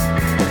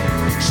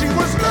 she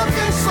was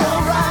looking so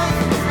right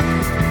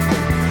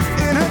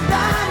in her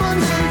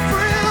diamonds and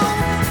frills.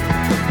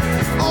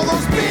 All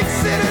those big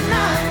city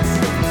nights,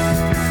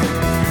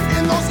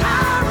 in those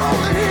high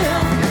rolling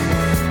hills,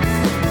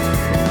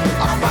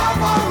 above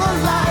all the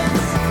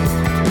lights,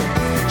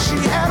 she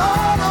had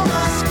all of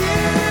the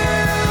skill.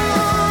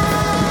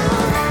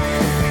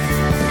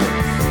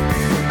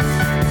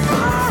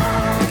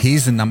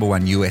 Here's the number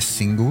one US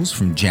singles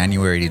from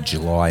January to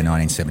July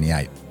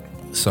 1978.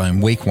 So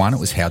in week 1, it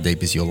was How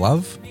Deep Is Your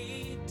Love?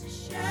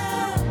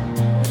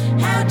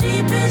 How How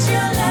deep is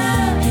your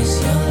love? Is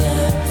your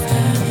love?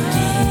 How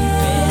deep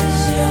is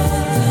your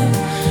love?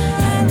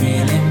 I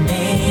really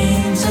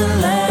mean to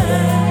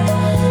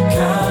learn,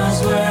 'cause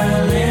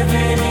we're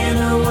living in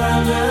a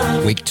world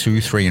of... Week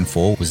 2, 3, and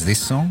 4 was this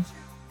song.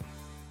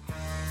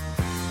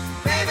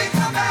 Baby,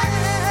 come back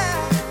here.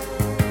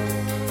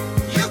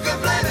 You can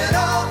blame it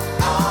all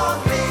on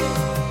me.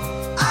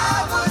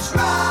 I was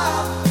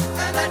wrong,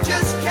 and I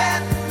just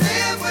can't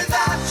live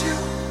without you.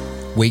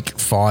 Week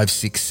 5,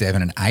 6,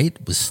 7, and 8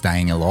 was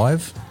Staying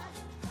Alive.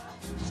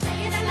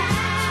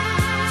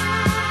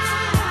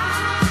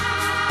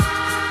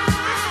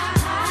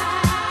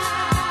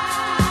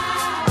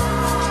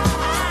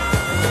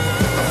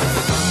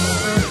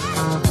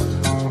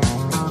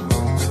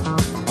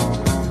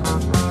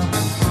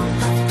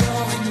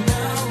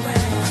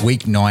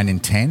 Week 9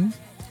 and 10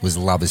 was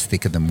Love is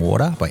Thicker Than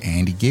Water by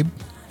Andy Gibb.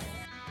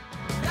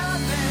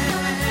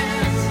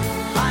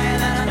 Higher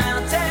than a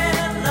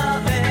mountain,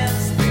 love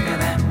is bigger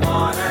than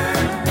water.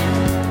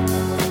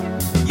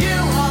 You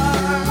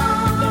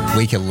are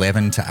Week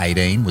 11 to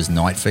 18 was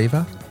Night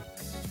Fever.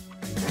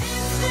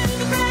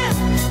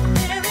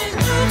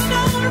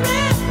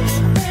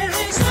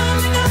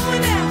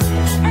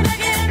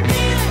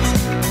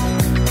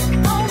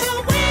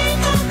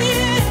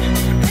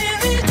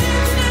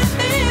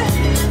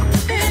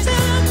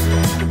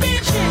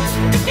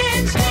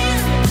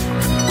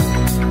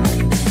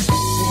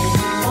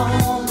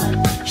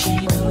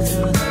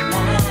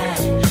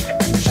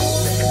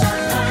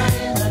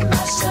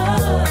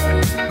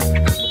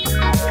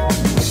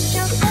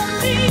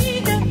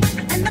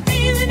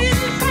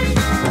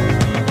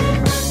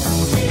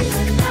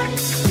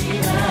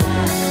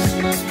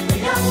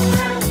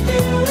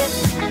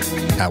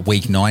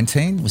 Week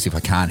 19 was If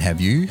I Can't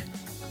Have You,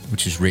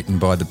 which was written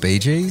by the Bee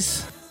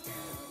Gees.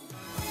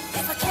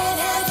 If I can't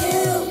have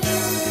you,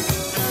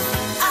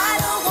 I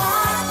don't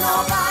want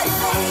nobody,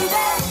 baby.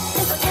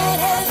 If I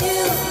can't have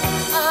you,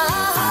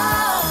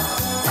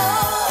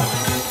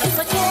 if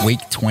I can't.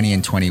 Week 20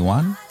 and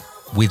 21,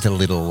 With a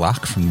Little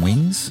Luck from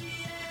Wings.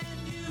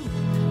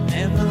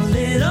 Have a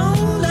little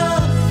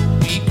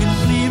love, we can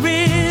clear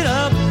it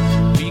up,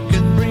 we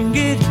can bring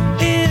it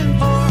in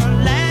for a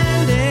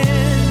landing.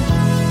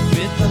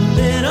 With a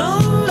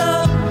little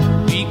love,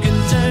 we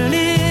can turn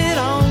it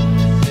on.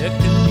 There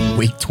can be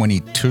Week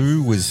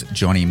 22 was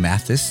Johnny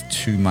Mathis,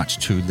 Too Much,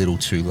 Too Little,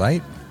 Too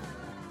Late.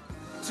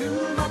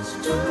 too much,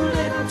 too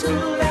little, too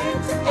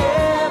late to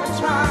ever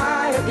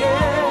try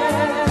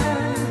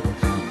again.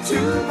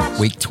 Too much.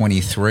 Week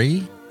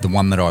 23, The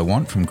One That I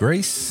Want from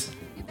Greece.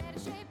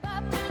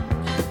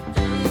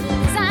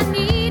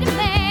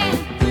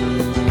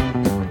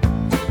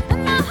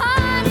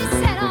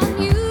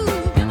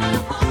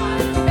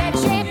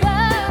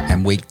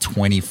 And week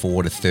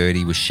 24 to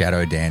 30 was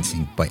Shadow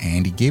Dancing by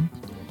Andy Gibb.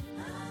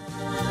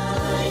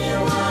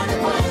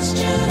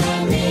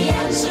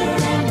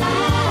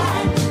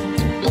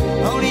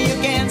 Only you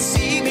can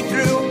see me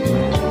through.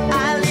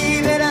 I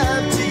leave it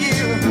up to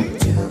you.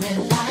 Do it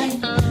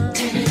like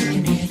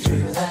taking me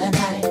through the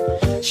night.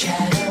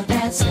 Shadow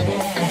dancing,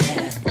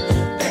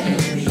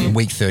 baby. And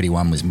week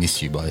 31 was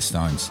Miss You by the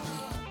Stones.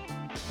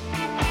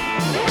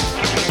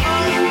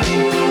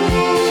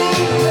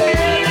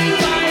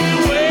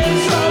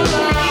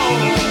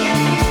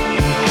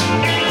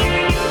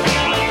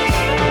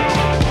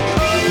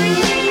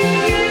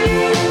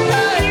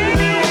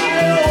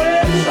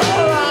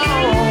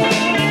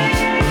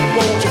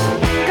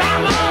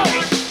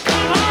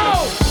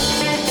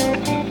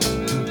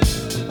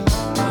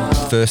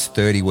 First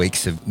 30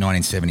 weeks of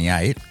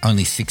 1978,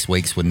 only 6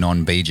 weeks were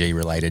non-BG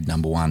related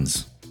number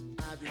ones.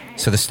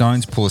 So the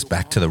Stones pull us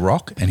back to the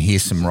rock, and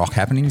here's some rock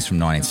happenings from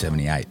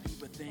 1978.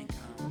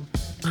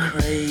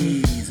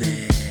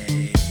 Crazy.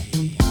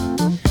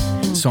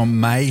 So on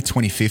May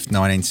 25th,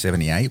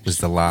 1978 was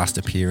the last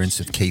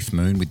appearance of Keith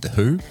Moon with The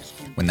Who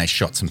when they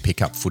shot some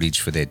pickup footage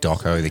for their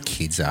doco, The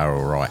Kids Are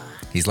Alright.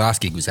 His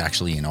last gig was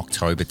actually in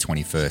October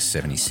 21st,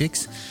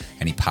 76,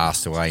 and he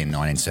passed away in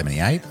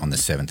 1978 on the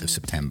 7th of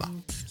September.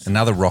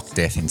 Another rock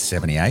death in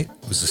 78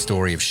 was the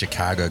story of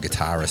Chicago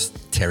guitarist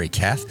Terry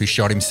Kath, who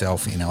shot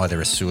himself in either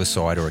a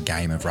suicide or a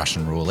game of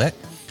Russian roulette.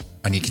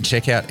 And you can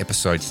check out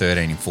episode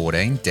 13 and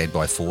 14, Dead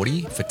by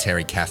 40, for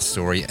Terry Kath's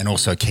story and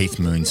also Keith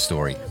Moon's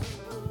story.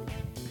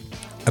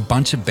 A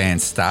bunch of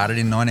bands started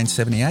in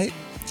 1978,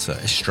 so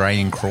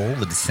Australian Crawl,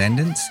 The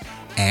Descendants,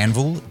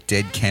 Anvil,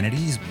 Dead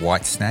Kennedys,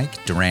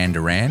 Whitesnake, Duran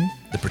Duran,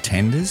 The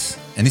Pretenders,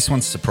 and this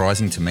one's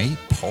surprising to me,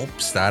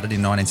 Pulp started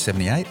in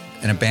 1978,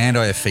 and a band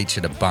I have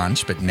featured a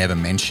bunch but never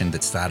mentioned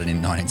that started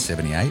in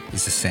 1978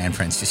 is the San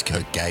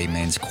Francisco Gay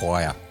Men's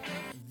Choir.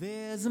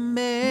 There's a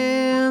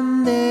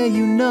man there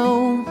you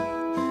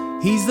know,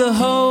 he's the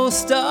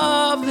host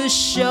of the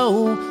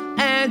show,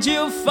 and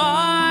you'll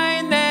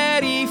find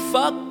that he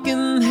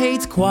fucking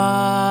hates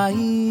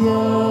choirs.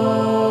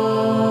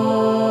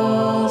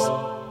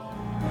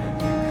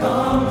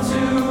 Come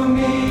to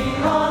me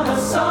on a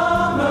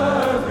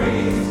summer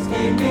breeze,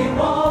 keep me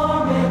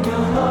warm in your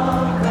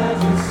love that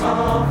you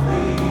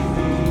softly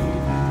leave,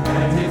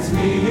 and it's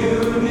me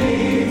you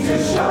need to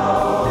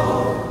show.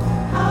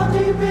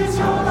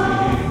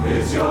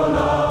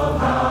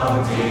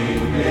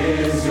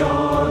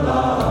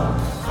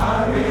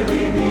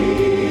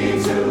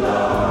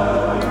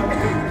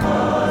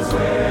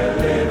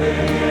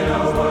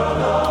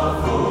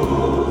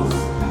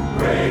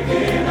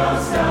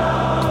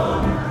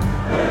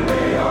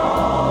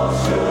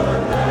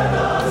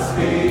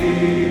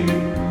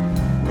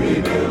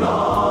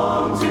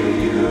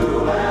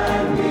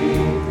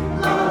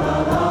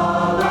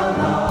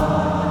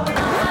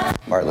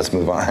 let's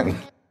move on.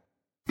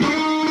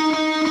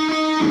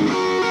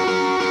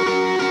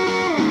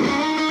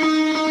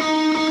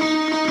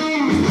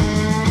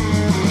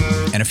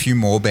 And a few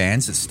more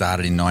bands that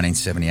started in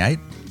 1978.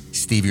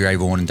 Stevie Ray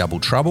Vaughan and Double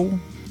Trouble,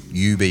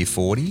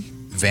 UB40,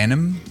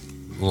 Venom,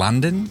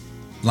 London.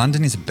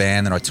 London is a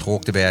band that I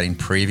talked about in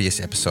previous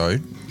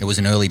episode. It was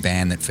an early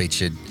band that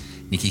featured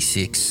Nikki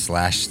Sixx,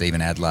 Slash,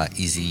 Steven Adler,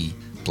 Izzy,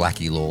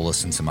 Blackie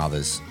Lawless and some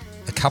others.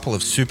 A couple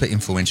of super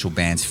influential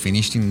bands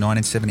finished in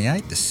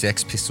 1978, the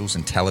Sex Pistols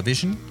and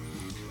Television,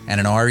 and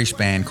an Irish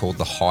band called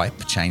The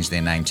Hype changed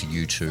their name to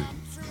U2.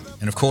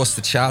 And of course,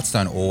 the charts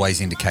don't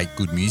always indicate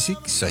good music,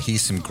 so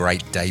here's some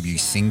great debut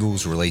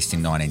singles released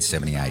in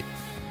 1978.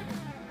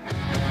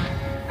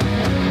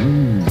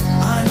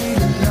 I need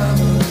a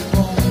lover that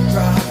won't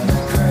drive me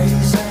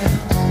crazy.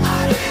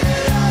 I need a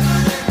lover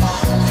that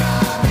won't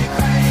drive me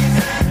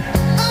crazy.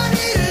 I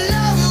need a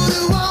lover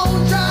that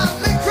won't drive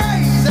me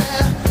crazy.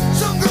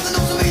 Some girl that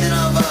knows the meaning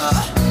of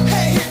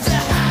hey, it's a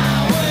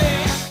highway.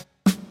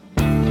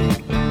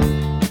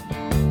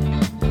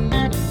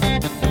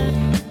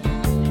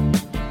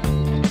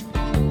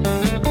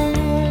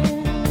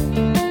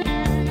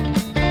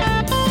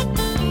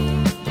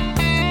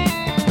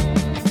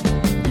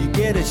 You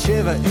get a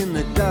shiver in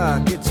the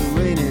dark, it's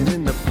raining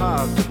in the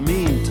park, but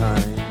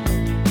meantime,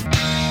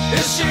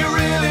 is she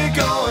really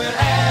going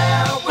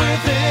out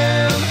with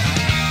him?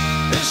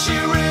 Is she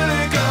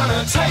really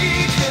gonna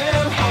take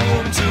him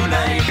home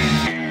tonight?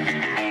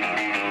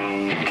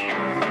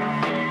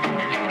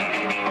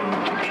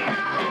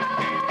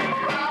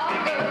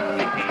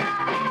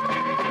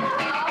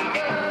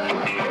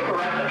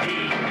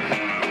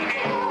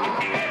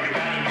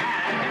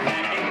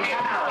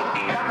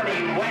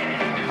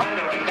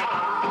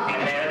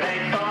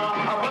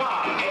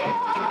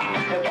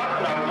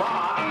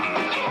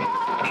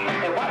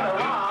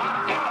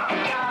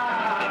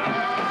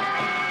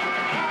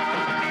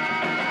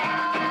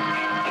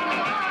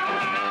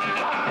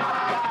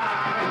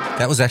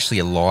 That was actually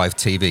a live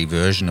TV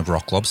version of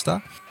Rock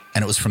Lobster,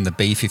 and it was from the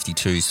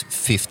B-52's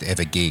 5th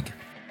ever gig.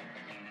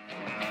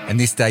 And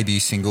this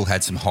debut single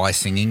had some high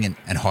singing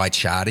and high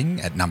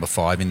charting at number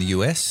 5 in the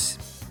US.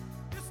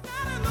 It's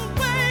not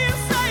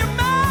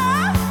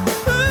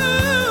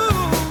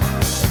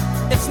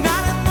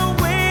in the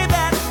way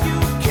that you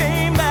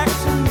came back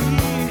to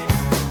me.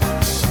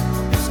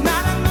 It's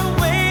not in the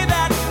way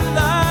that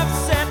love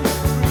set me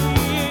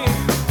free.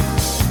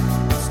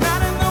 It's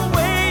not in the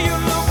way you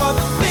look or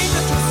the things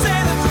that you say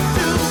that you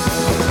do.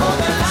 Or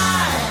the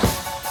lie.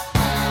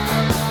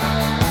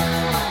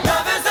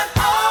 Love isn't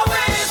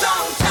always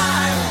on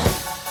time.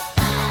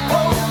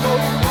 Oh, oh,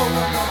 oh.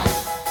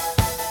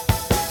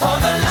 Or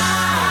the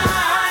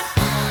line.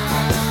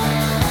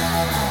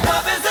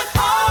 Love isn't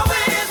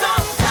always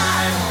on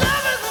time.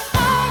 Love isn't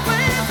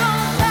always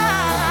on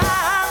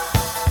time.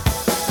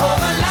 Or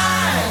the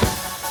line.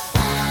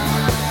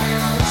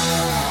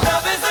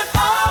 Love isn't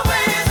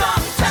always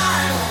on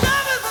time.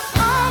 Love isn't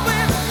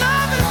always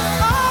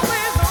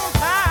on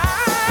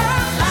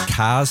time.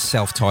 Cars'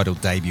 self-titled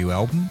debut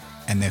album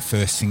and their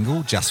first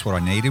single, Just What I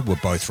Needed, were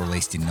both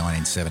released in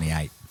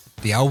 1978.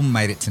 The album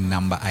made it to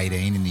number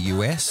 18 in the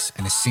US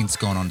and has since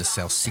gone on to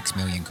sell 6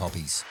 million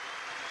copies.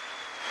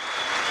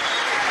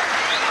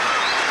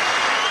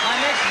 My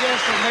next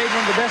guests have made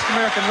one of the best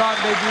American rock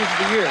debuts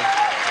of the year.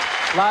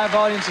 Live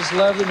audiences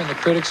love them, and the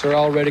critics are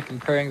already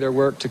comparing their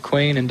work to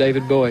Queen and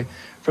David Bowie.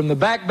 From the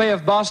Back Bay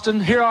of Boston,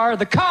 here are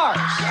the Cars.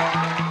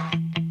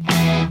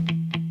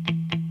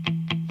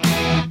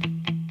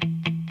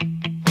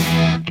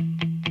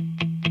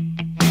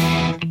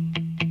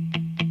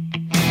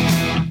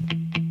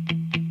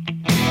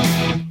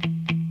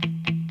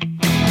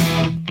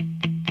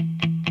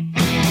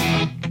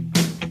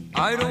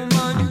 I don't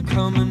mind you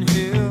coming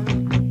here,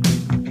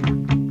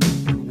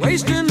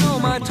 wasting all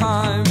my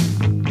time.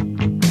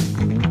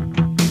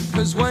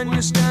 'Cause when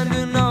you're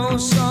standing oh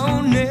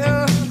so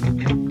near,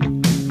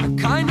 I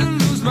kinda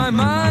lose my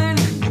mind.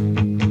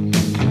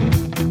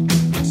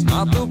 It's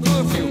not the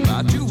perfume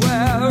that you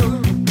wear,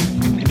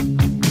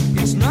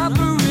 it's not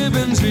the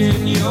ribbons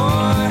in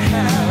your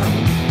hair.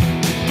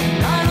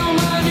 I don't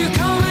mind you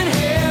coming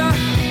here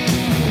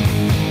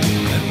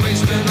and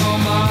wasting all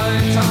my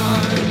time.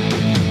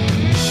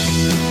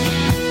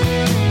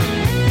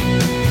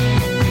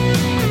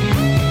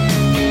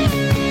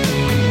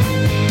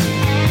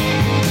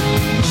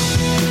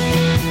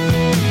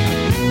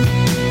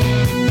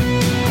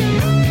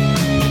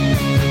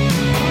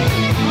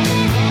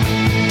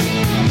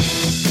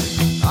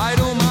 I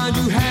don't mind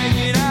you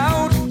hanging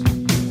out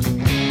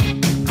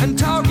and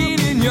talking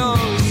in your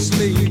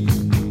sleep.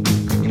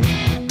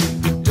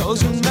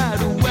 Doesn't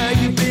matter where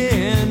you've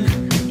been,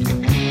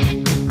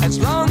 as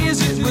long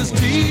as it was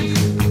deep,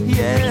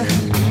 yeah.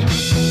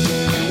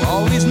 You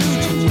always knew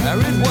to wear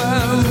it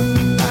well,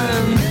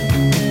 and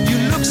you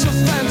look so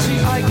fancy,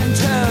 I can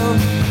tell.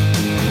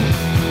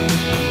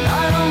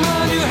 I don't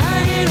mind you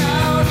hanging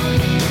out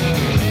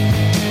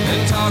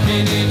and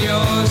talking in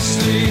your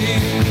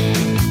sleep.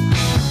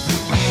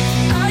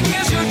 I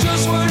guess you're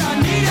just what I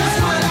needed. Just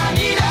what I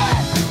needed.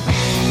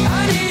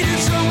 I needed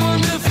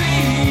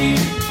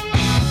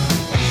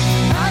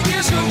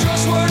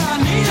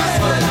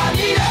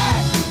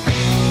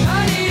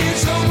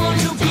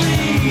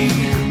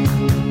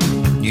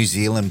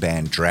Zealand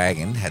band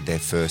Dragon had their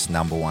first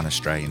number one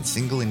Australian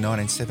single in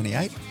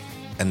 1978,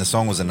 and the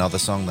song was another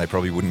song they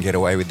probably wouldn't get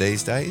away with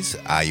these days,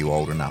 Are You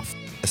Old Enough?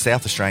 A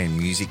South Australian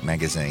music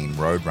magazine,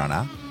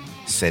 Roadrunner,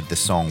 said the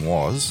song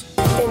was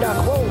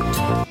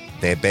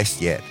their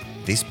best yet.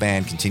 This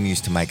band continues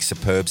to make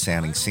superb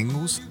sounding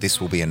singles. This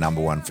will be a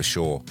number one for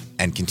sure,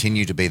 and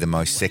continue to be the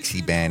most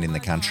sexy band in the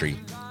country.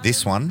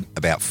 This one,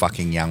 about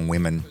fucking young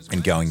women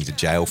and going to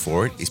jail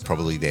for it, is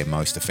probably their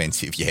most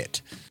offensive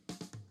yet.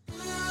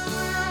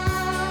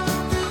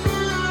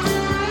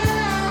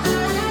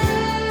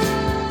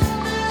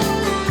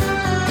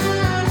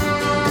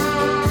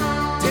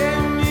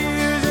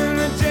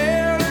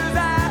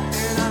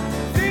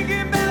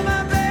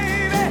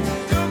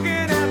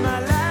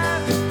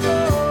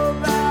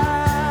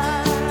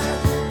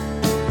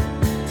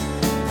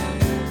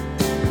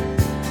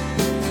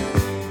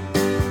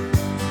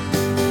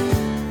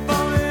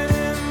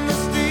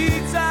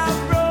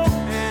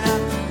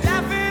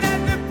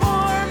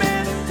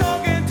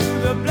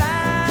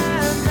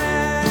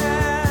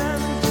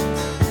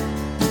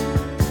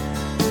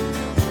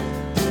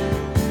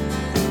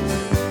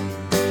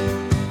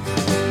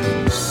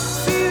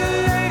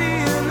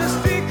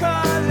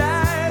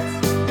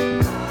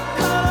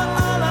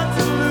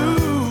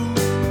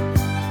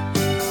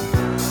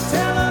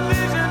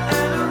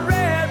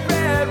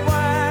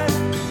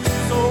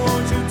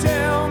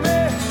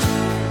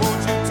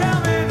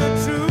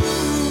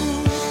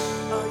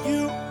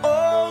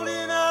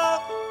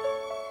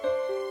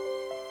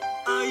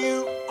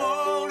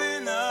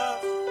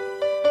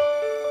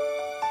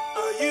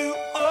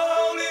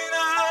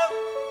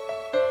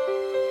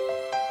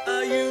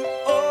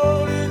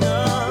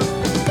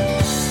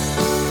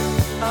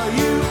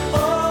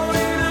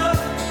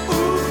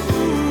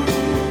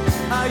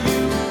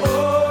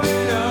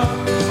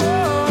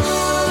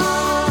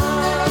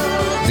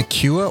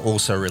 Cure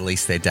also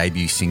released their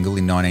debut single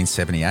in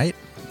 1978,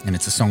 and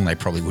it's a song they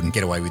probably wouldn't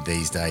get away with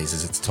these days,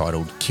 as it's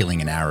titled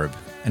Killing an Arab.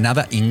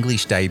 Another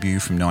English debut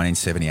from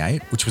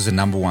 1978, which was a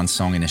number one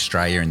song in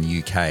Australia and the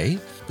UK,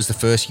 was the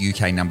first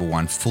UK number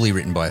one fully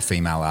written by a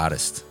female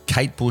artist.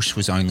 Kate Bush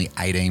was only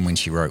 18 when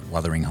she wrote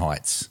Wuthering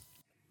Heights.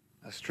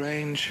 A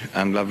strange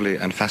and lovely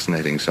and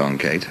fascinating song,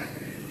 Kate.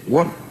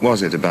 What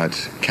was it about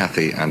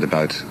Kathy and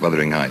about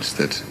Wuthering Heights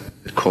that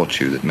caught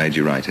you, that made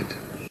you write it?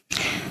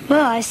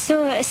 Well, I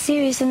saw a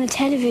series on the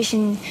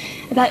television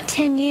about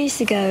 10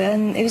 years ago,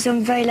 and it was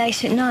on very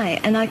late at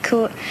night, and I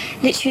caught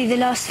literally the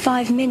last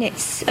 5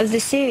 minutes of the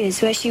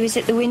series where she was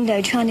at the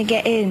window trying to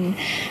get in,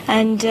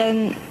 and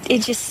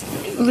it just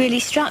really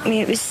struck me.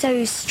 It was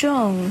so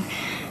strong,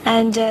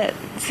 and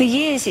for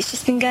years it's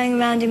just been going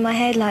around in my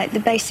head, like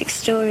the basic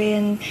story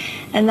and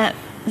that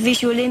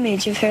visual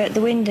image of her at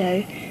the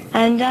window,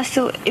 and I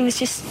thought it was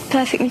just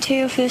perfect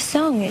material for a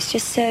song. It's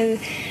just so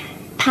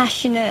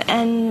passionate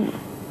and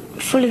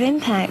full of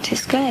impact.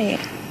 It's great.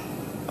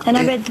 And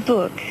I read the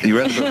book. You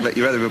read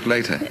the book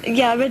later?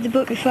 Yeah, I read the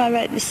book before I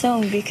wrote the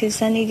song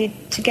because I needed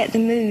to get the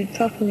mood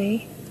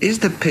properly. Is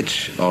the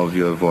pitch of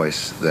your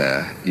voice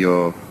there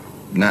your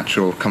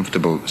natural,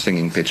 comfortable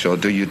singing pitch, or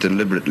do you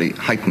deliberately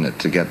heighten it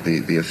to get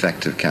the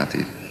effect of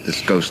Kathy,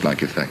 this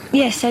ghost-like effect?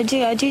 Yes, I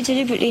do. I do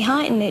deliberately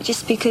heighten it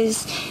just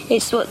because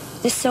it's what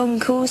the song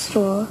calls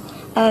for,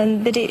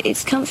 but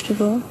it's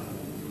comfortable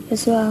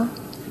as well.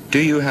 Do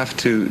you have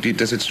to,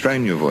 does it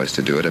strain your voice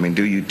to do it? I mean,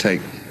 do you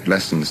take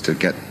lessons to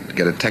get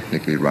it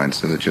technically right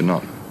so that you're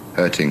not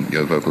hurting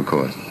your vocal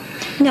cords?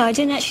 No, I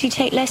didn't actually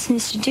take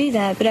lessons to do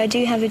that, but I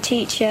do have a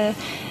teacher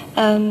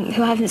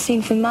who I haven't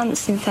seen for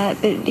months, in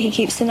fact, but he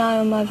keeps an eye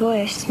on my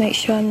voice to make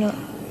sure I'm not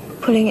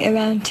pulling it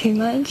around too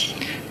much.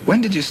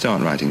 When did you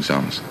start writing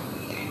songs?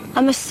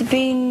 I must have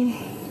been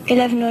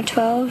 11 or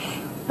 12.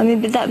 I mean,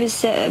 but that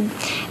was a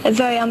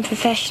very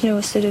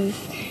unprofessional sort of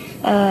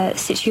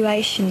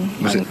situation.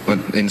 Was it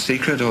in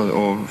secret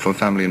or for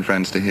family and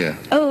friends to hear?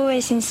 Oh,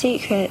 always in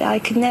secret. I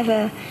could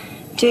never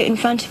do it in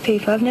front of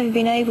people. I've never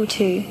been able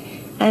to.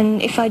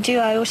 And if I do,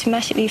 I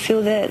automatically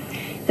feel that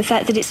the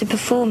fact that it's a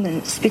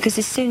performance, because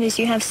as soon as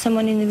you have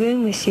someone in the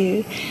room with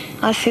you,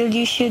 I feel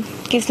you should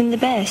give them the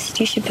best.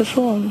 You should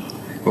perform.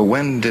 Well,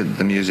 when did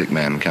the music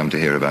men come to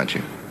hear about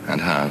you, and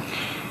how?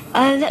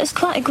 That was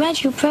quite a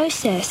gradual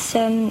process.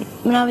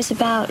 When I was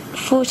about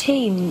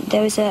 14,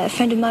 there was a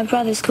friend of my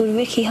brother's called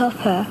Ricky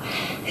Hopper,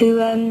 who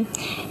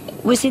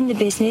was in the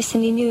business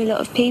and he knew a lot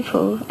of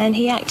people, and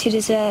he acted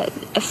as a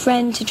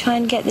friend to try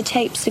and get the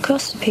tapes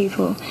across to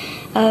people.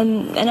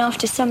 And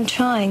after some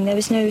trying, there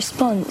was no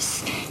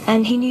response.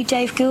 And he knew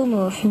Dave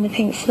Gilmour from the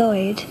Pink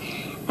Floyd,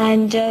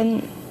 and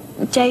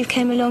Dave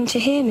came along to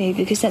hear me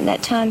because at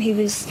that time he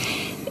was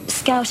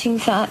scouting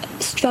for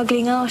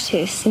struggling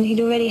artists, and he'd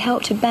already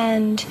helped a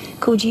band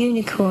called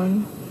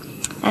Unicorn,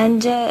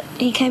 and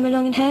he came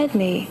along and heard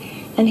me,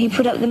 and he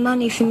put up the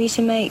money for me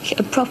to make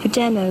a proper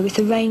demo with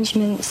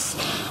arrangements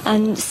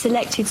and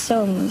selected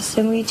songs,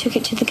 and we took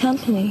it to the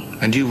company.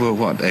 And you were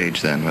what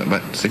age then?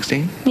 About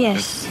 16?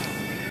 Yes.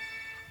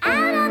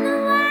 Out on the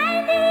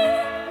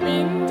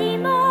windy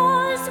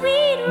moors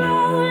we'd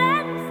roll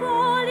and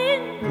fall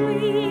in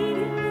green.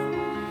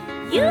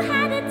 You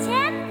had a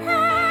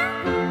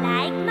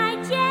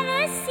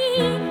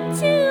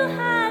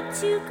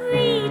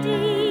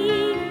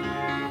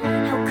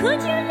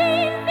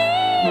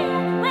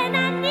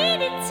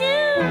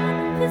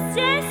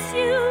possess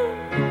you.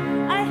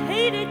 I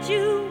hated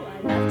you, I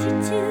loved you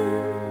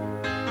too.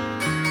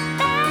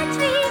 Bad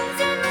dreams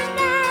in the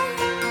night.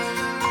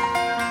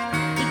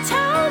 He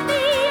told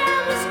me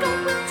I was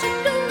going to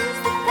lose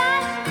the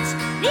fight.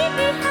 Leave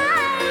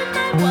behind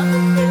my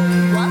walking through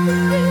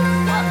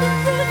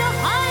the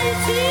high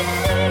sea.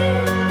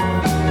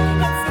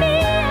 It's me,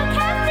 a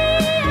Kathy,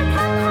 I come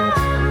home.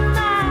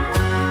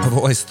 I've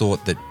always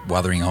thought that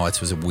Wuthering Heights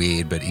was a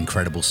weird but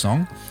incredible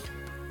song,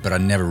 but I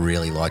never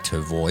really liked her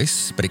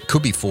voice. But it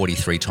could be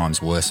 43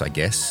 times worse, I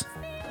guess.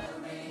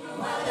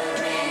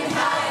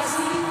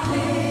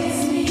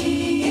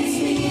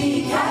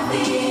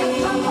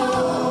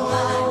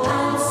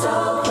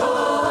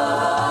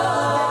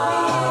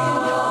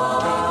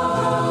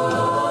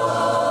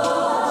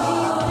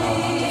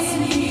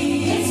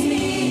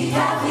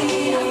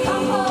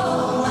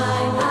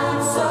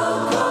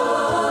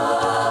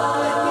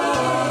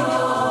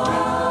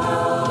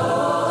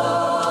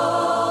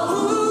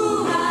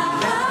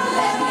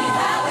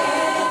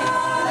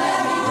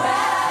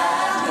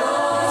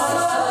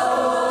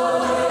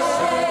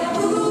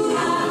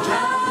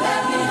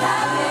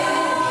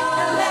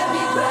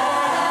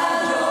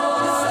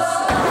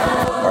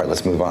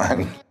 Let's move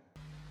on.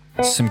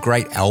 Some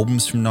great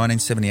albums from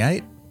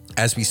 1978.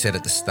 As we said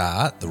at the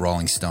start, the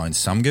Rolling Stones'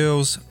 Some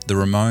Girls. The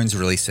Ramones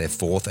released their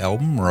fourth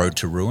album, Road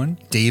to Ruin.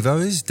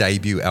 Devo's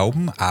debut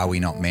album, Are We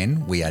Not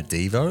Men, We Are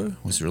Devo,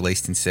 was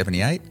released in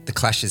 78. The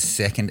Clash's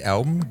second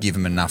album, Give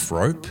 'Em Enough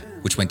Rope,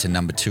 which went to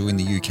number 2 in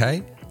the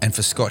UK. And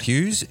for Scott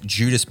Hughes,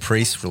 Judas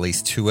Priest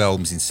released 2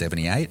 albums in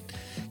 78,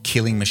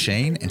 Killing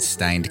Machine and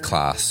Stained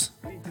Class.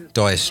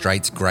 Dire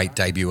Straits' great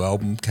debut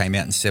album came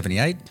out in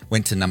 78,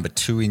 went to number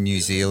 2 in New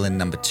Zealand,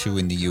 number 2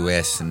 in the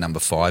US and number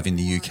 5 in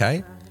the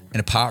UK. And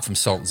apart from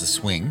Sultans of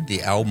Swing,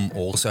 the album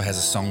also has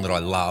a song that I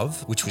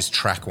love, which was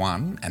track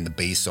 1 and the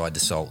B-side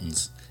to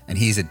Sultans. And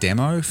here's a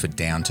demo for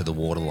Down to the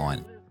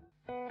Waterline.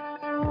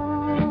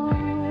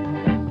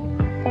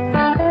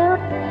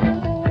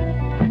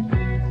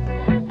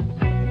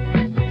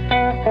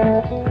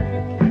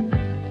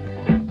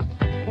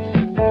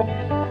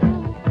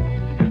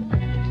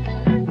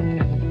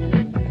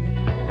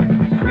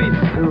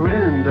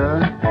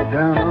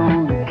 Down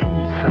on the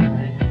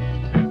quayside.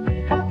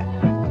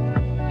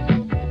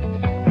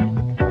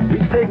 We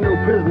take no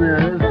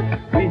prisoners,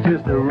 we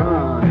just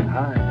run and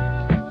hide.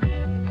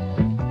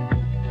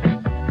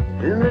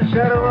 In the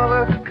shadow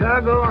of a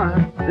cargo,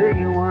 I'm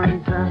taking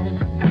one time,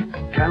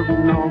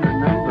 counting all the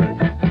numbers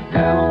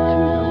down to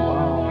the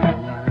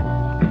waterline.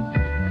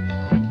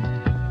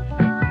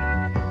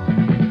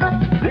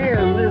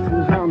 There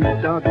listens on the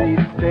darkly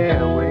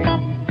stairway.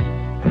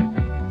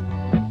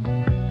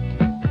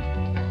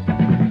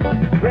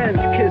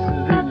 French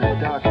kisses in the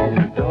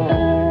darkened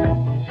door.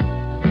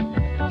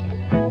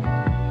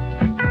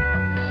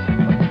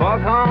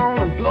 Foghorn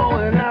is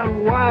blowing out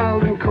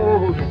wild and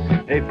cold.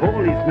 A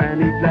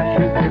policeman, he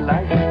flashes the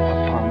light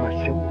upon my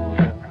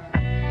shoulder.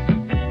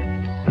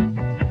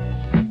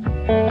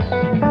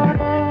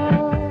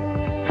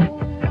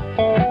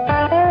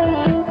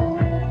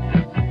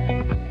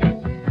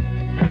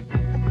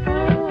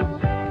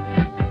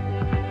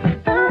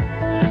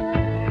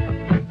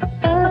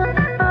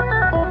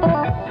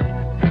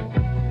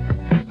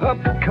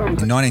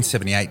 In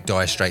 1978,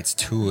 Dire Straits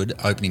toured,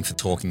 opening for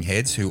Talking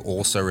Heads, who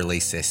also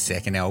released their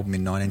second album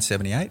in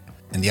 1978.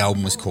 And the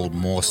album was called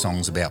More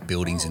Songs About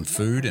Buildings and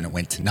Food, and it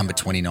went to number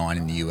 29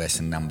 in the US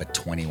and number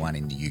 21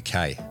 in the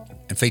UK.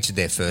 And featured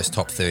their first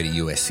top 30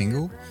 US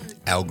single,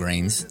 Al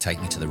Green's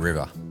Take Me to the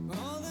River.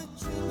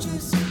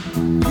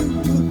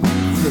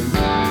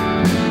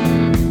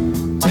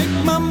 Take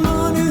my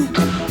money,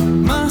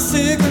 my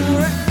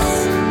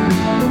cigarettes.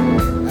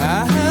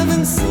 I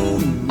haven't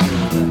seen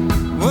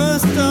the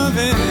worst of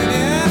it,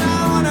 and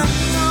I wanna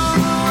know,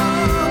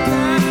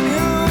 can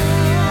you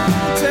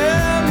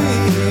tell me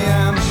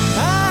I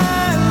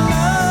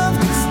love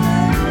to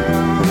stay?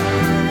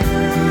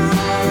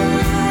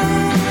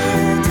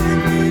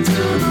 Take me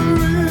to the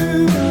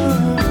river,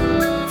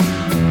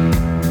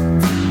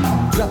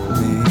 drop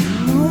me in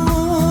the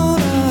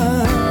water.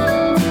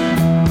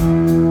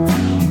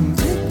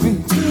 Take me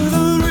to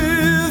the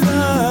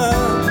river,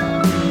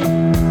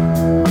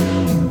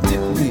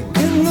 dip me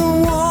in the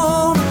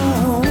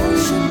water,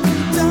 ocean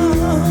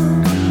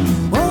down.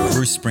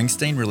 Bruce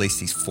Springsteen released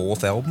his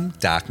fourth album,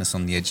 Darkness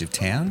on the Edge of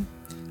Town,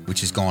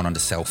 which has gone on to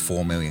sell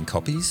 4 million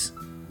copies.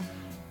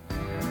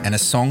 And a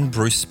song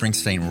Bruce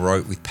Springsteen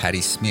wrote with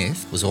Patti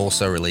Smith was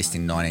also released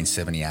in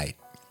 1978.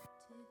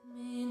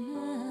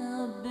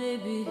 Now,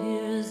 baby,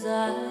 here as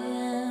I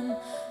am.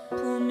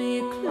 Pull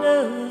me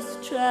close,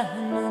 try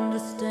and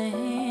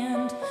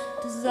understand.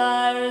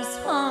 Desire is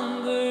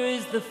hunger,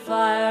 is the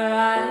fire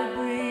I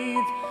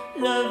breathe.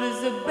 Love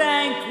is a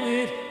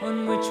banquet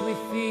on which we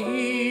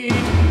feed.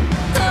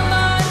 Come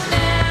on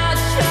now,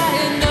 try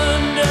and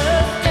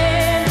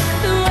understand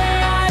the way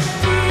I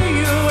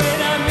feel when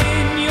I'm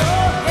in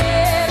your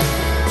head.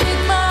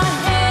 Take my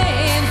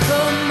hand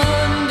from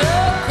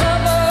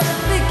undercover.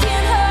 They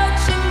can't hurt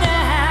you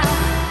now,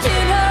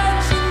 can't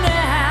hurt you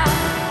now,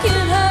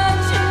 can't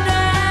hurt you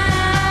now.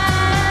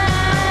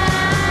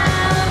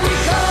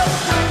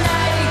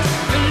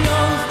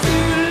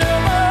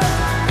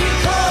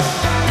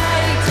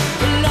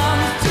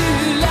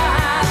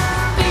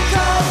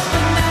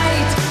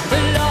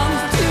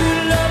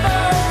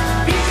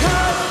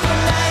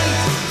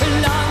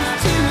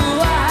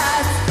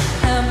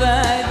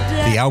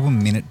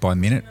 album Minute by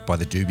Minute by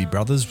the Doobie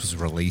Brothers was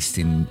released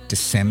in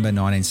December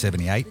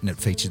 1978, and it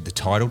featured the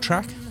title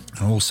track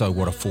and also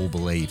What a Fool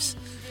Believes.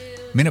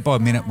 Minute by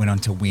Minute went on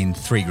to win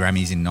 3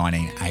 Grammys in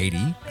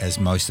 1980, as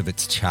most of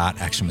its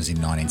chart action was in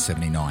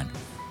 1979.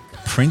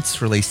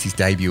 Prince released his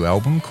debut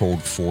album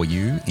called For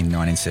You in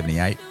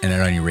 1978, and it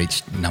only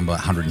reached number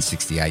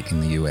 168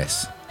 in the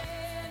US.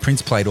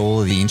 Prince played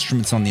all of the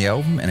instruments on the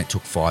album, and it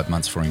took 5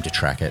 months for him to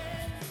track it.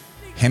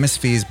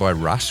 Hemispheres by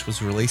Rush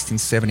was released in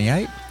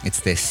 78. It's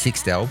their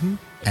 6th album,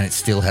 and it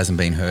still hasn't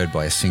been heard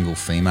by a single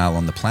female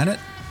on the planet.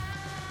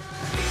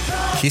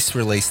 Kiss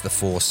released the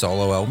 4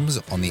 solo albums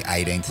on the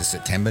 18th of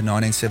September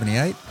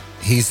 1978.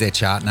 Here's their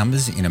chart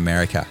numbers in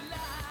America.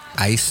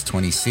 Ace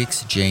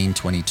 26, Gene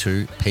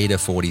 22, Peter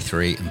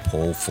 43 and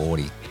Paul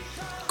 40.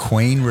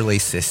 Queen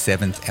released their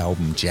 7th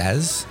album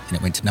Jazz, and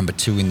it went to number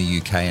 2 in the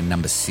UK and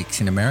number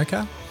 6 in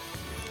America.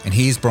 And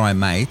here's Brian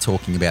May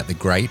talking about the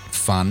great,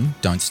 fun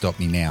Don't Stop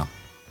Me Now.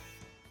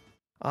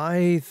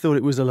 I thought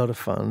it was a lot of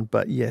fun,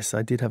 but yes,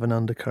 I did have an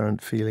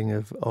undercurrent feeling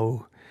of,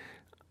 oh,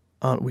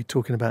 aren't we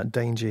talking about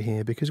danger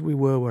here? Because we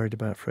were worried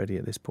about Freddie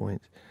at this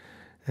point.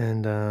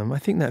 And I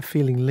think that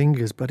feeling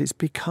lingers, but it's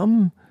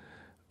become,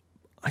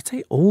 I'd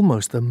say,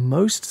 almost the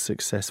most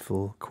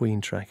successful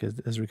Queen track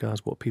as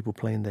regards what people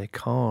play in their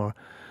car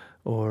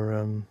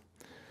or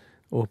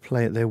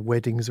play at their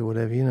weddings or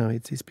whatever. You know,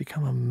 it's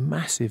become a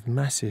massive,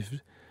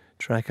 massive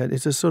track.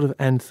 It's a sort of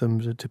anthem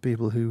to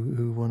people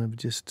who want to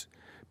just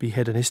be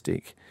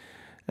hedonistic.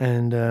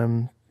 And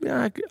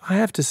yeah, I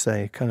have to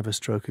say, kind of a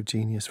stroke of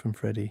genius from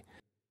Freddie.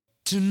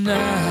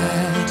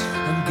 Tonight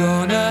I'm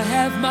gonna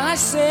have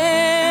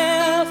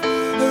myself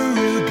a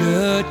real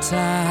good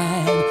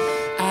time.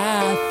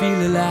 I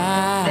feel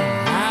alive,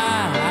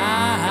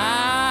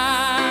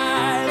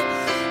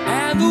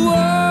 and the world,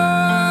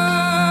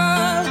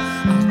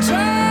 I'll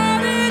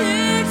turn it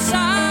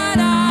inside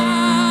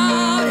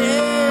out.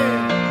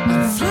 Yeah,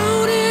 I'm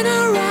floating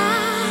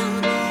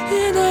around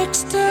in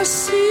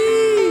ecstasy.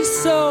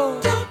 So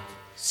don't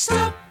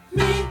stop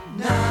me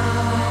now.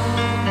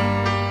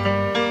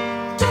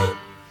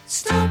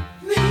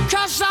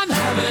 Cause I'm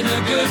having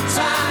a good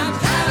time,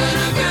 having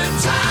a good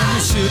time. A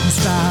shooting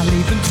star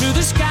leaping through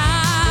the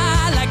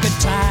sky like a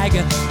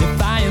tiger,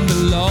 defying the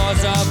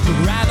laws of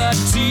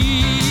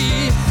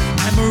gravity.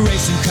 I'm a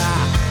racing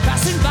car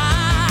passing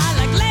by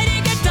like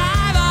Lady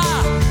Godiva.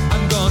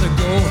 I'm gonna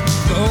go,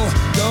 go,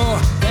 go.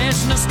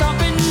 There's no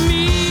stopping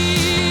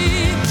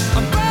me.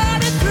 I'm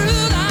burning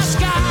through the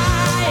sky,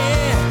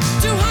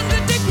 yeah.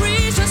 200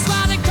 degrees, that's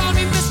why they call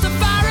me Mr.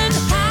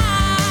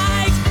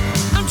 Fahrenheit.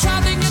 I'm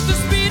traveling at the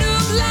speed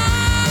of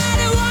light.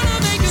 I wanna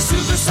make a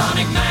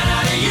supersonic man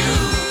out of you.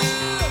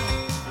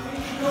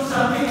 Don't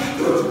stop me,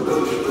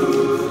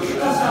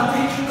 don't stop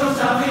me, don't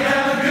stop me,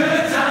 have a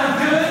good time,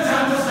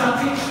 don't stop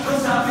me, don't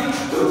stop me,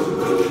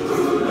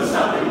 don't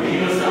stop me,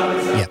 don't stop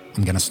me. Yep,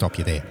 I'm going to stop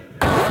you there.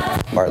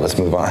 All right, let's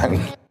move on.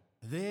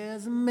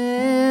 There's a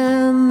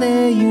man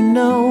there, you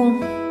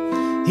know,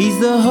 he's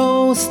the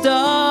host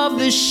of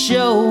the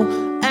show,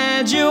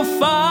 and you'll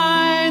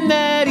find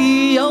that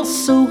he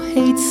also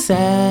hates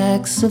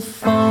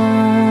saxophones.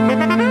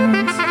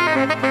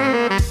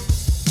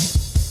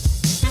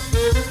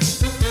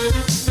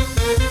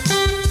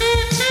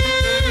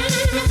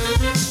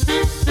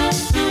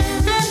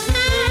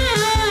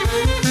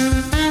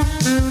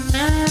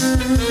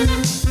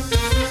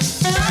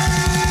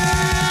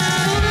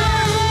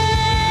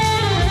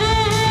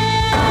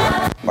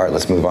 All right,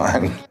 let's move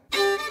on.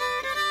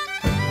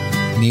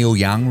 Neil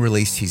Young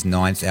released his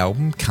 9th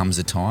album, Comes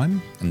a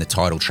Time, and the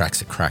title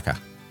track's a cracker.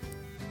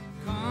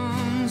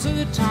 Comes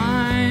a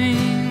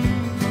time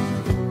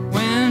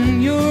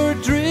when you're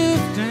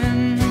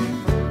drifting.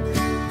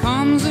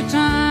 Comes a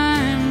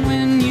time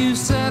when you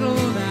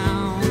settle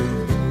down.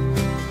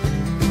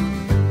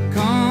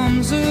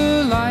 Comes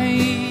a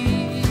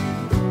light,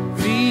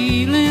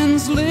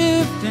 feelings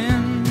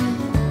lifting.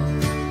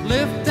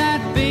 Lift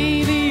that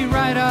baby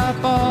right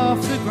up off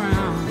the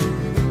ground.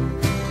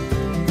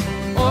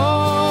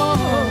 Oh,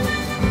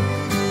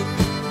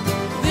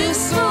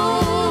 this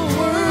old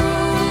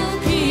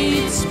world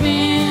keeps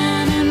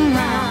spinning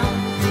round.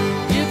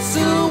 It's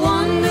a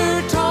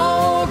wonder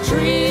tall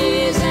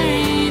trees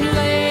ain't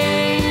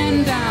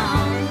laying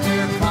down.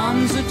 There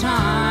comes a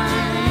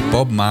time.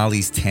 Bob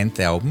Marley's 10th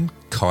album,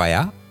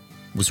 Kaya,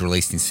 was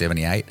released in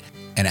 78,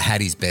 and it had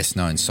his best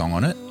known song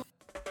on it.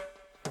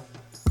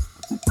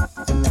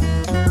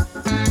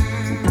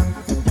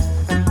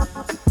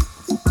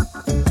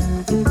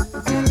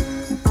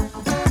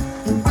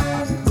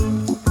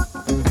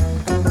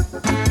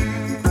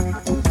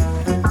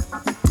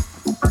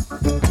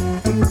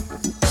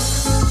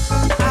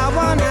 I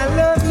wanna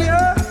love you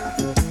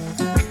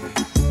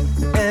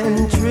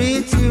and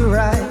treat you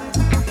right.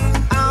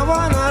 I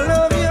wanna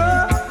love you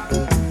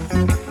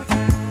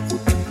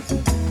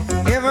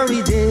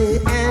every day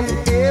and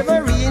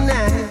every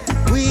night.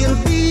 We'll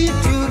be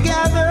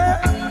together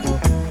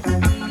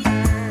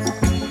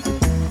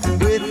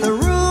with the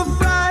roof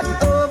right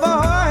over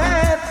our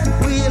heads.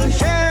 We'll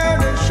share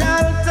the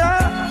shelter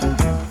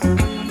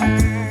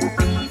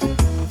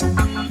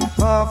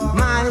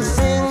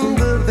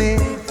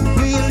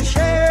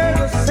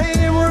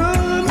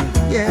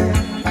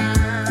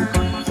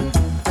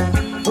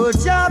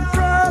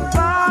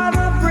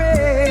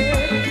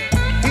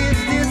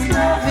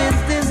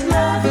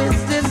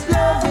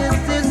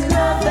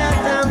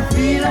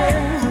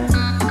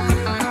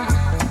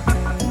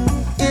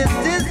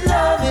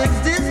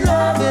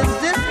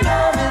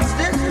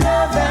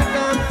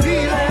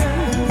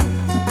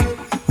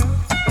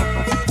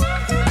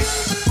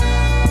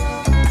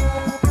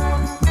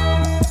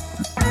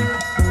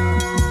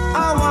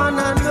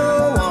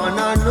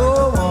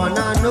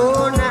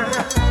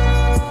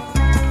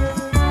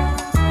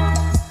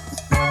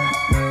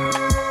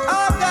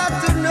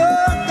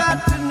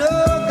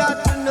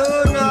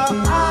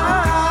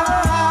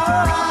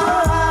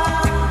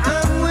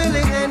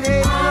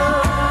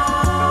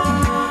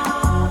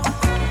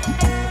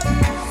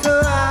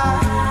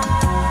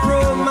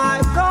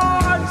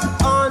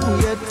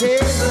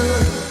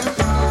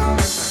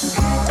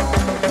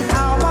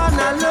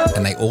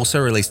also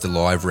released a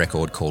live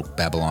record called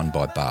Babylon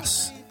by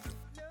Bus.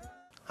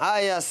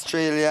 Hi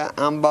Australia,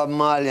 I'm Bob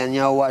Marley and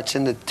you're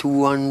watching the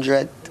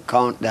 200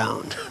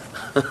 Countdown.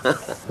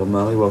 Bob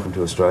Marley, welcome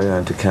to Australia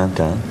and to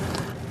Countdown.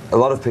 A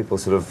lot of people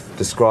sort of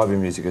describe your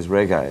music as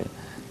reggae,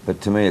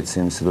 but to me it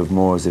seems sort of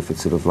more as if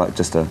it's sort of like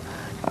just a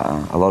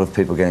lot of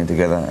people getting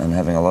together and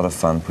having a lot of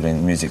fun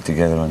putting music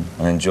together and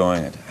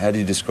enjoying it. How do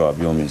you describe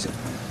your music?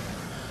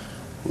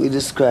 We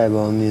describe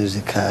our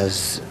music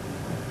as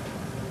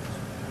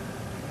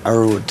a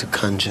road to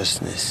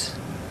consciousness,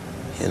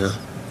 you know?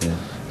 Yeah.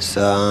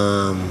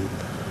 So,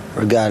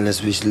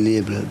 regardless which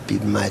label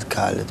people might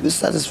call it, we're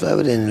satisfied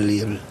with any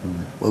label,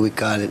 but we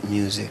call it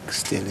music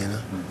still, you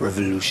know?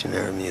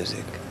 Revolutionary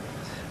music.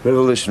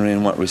 Revolutionary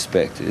in what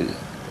respect?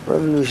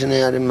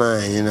 Revolutionary of the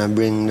mind, you know,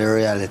 bring the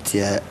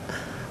reality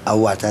of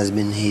what has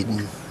been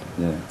hidden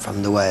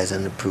from the wise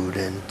and the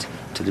prudent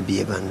to the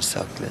babe and the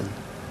suckling.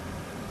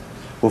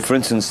 Well, for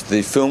instance,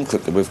 the film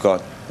clip that we've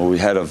got, or we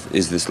had of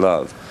Is This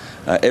Love,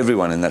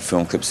 everyone in that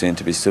film clip seemed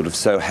to be sort of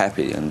so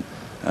happy, and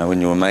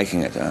when you were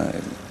making it...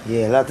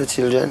 yeah, a lot of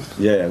children.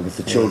 Yeah, with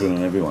the children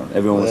and everyone.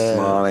 Everyone was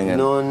smiling and...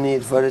 No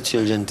need for the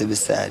children to be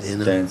sad, you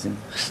know. Dancing.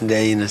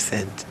 They're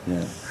innocent.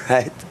 Yeah.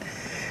 Right?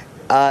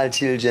 All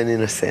children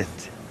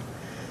innocent.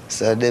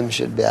 So them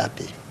should be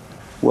happy.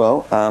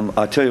 Well,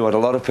 I tell you what, a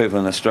lot of people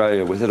in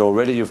Australia with it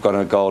already. You've got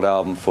a gold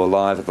album for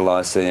Live at the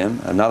Lyceum,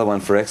 another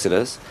one for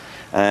Exodus,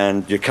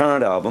 and your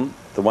current album,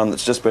 the one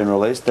that's just been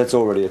released, that's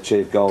already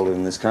achieved gold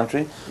in this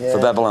country for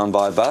Babylon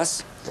by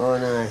Bus. Oh,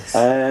 nice.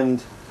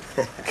 And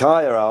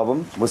Kaya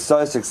album was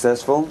so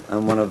successful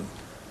and one of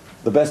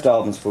the best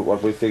albums for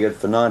what we figured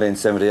for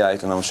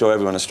 1978, and I'm sure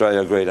everyone in Australia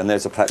agreed, and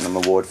there's a platinum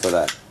award for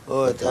that.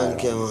 Oh,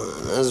 thank you,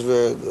 man. That's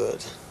very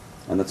good.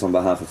 And that's on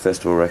behalf of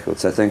Festival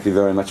Records. So thank you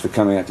very much for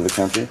coming out to the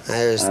country.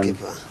 Hi,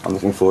 Skipper. I'm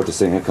looking forward to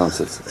seeing your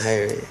concerts.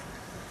 Hi,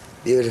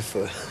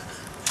 beautiful.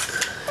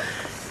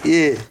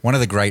 Yeah. One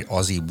of the great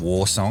Aussie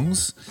war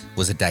songs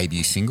was a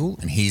debut single,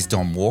 and here's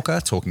Don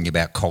Walker talking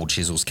about Cold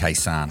Chisel's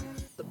Kaysan.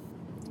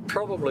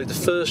 Probably the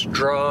first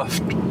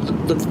draft,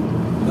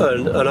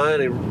 and I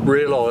only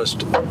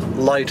realised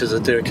later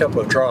that there are a couple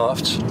of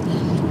drafts.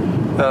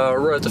 I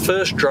wrote the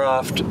first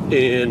draft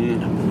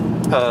in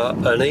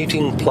an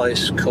eating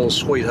place called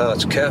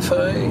Sweetheart's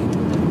Cafe,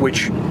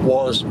 which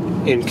was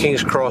in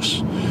King's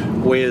Cross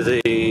where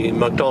the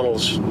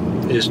McDonald's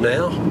is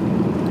now.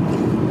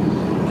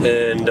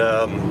 And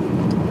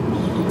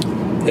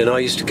I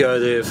used to go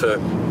there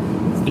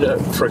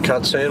for a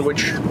cut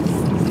sandwich,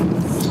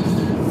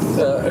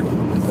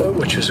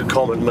 which was a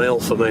common meal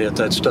for me at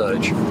that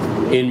stage.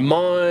 In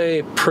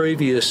my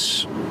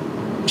previous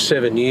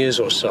 7 years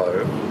or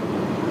so,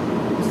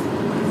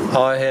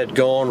 I had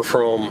gone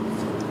from,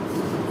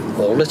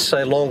 well, let's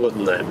say longer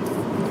than that,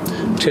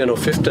 10 or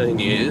 15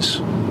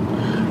 years,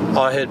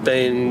 I had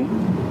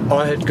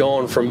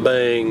gone from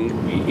being,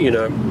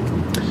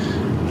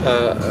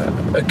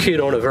 a kid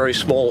on a very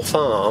small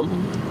farm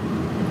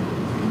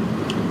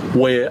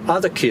where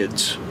other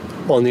kids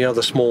on the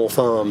other small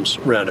farms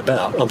round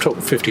about, I'm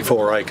talking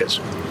 54 acres,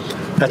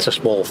 that's a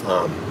small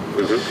farm.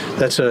 Mm-hmm.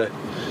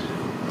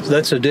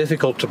 That's a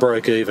difficult to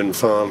break even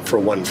farm for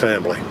one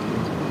family.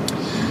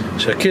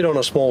 So a kid on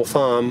a small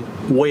farm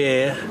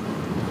where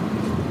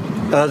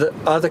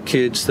other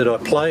kids that I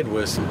played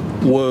with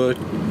were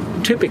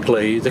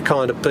typically the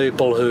kind of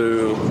people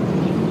who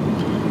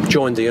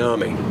joined the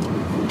army,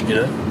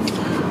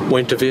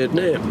 went to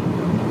Vietnam.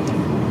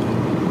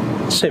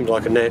 Seemed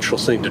like a natural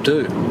thing to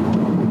do.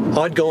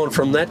 I'd gone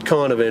from that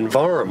kind of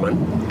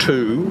environment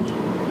to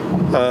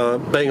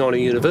being on a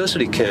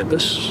university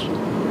campus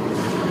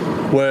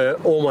where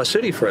all my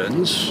city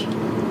friends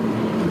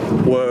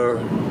were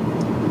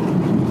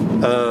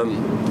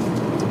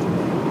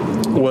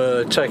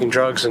taking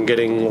drugs and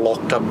getting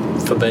locked up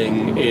for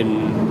being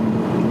in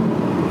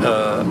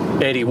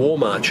anti-war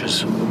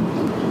marches,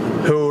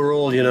 who were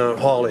all,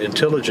 highly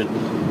intelligent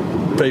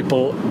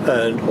people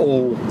and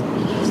all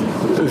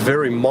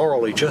very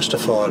morally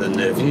justified in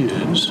their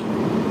views.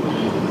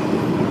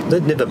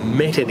 They'd never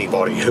met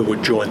anybody who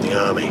would join the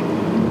army.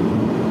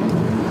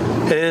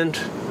 And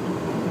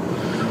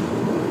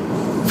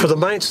for the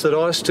mates that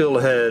I still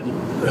had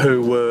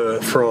who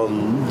were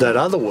from that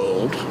other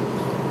world,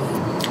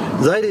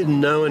 they didn't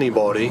know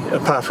anybody,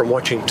 apart from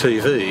watching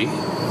TV,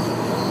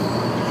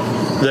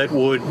 that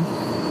would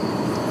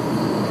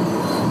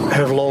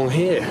have long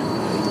hair.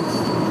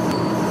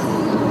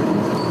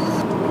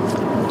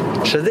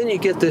 So then you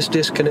get this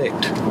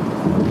disconnect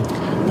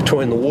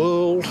between the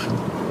world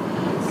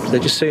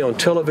that you see on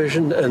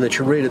television and that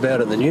you read about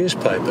in the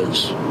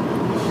newspapers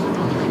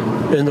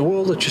and the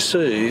world that you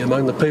see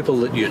among the people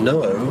that you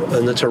know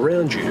and that's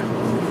around you.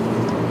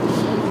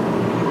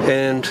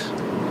 And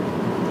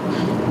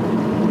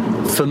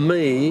for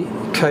me,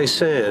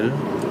 Kaysan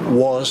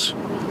was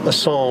a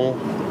song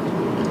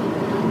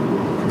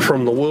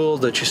from the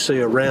world that you see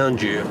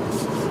around you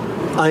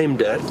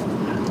aimed at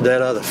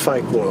that other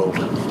fake world.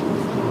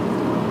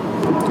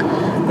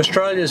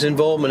 Australia's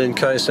involvement in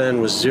Khe-Sanh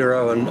was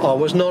zero, and I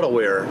was not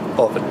aware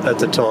of it at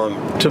the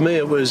time. To me,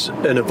 it was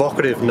an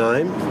evocative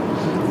name,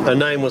 a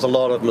name with a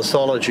lot of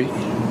mythology.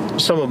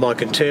 Some of my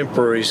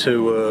contemporaries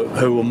who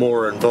were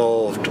more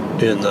involved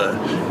in the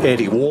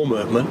anti-war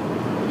movement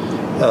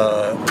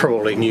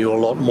probably knew a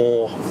lot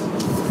more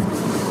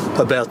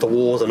about the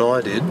war than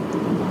I did,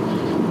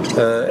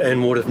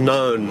 and would have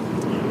known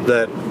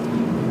that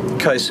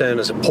Khe-Sanh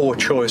is a poor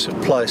choice of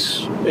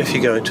place if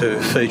you're going to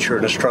feature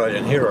an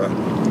Australian hero.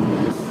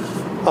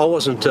 I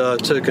wasn't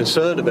too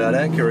concerned about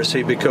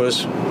accuracy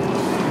because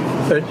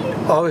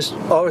I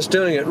was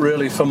doing it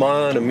really for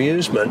my own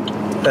amusement,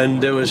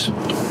 and there was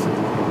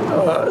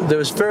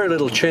very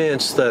little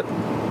chance that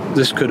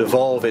this could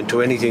evolve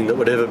into anything that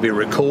would ever be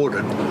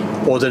recorded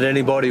or that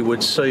anybody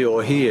would see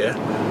or hear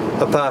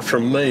apart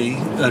from me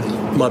and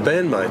my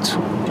bandmates.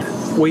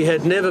 We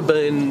had never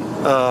been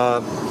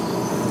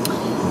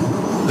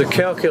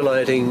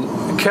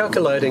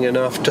calculating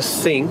enough to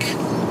think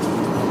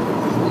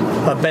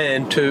a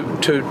band to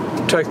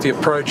take the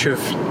approach of,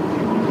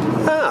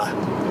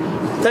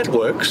 that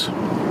works.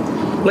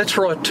 Let's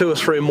write 2 or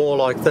 3 more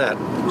like that.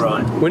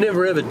 Right. We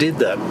never ever did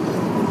that.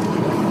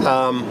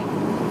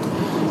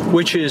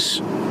 Which is,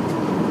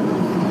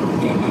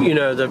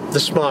 the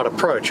smart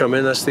approach. I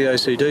mean, that's the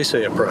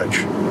AC/DC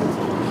approach.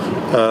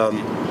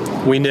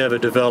 We never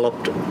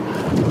developed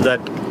that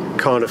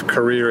kind of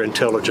career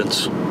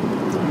intelligence.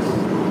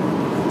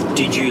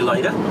 Did you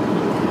later?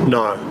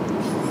 No.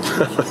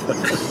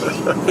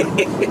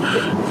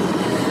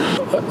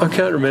 I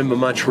can't remember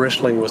much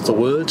wrestling with the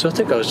words. I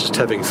think I was just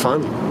having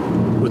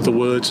fun with the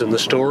words and the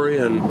story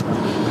and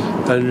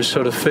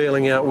sort of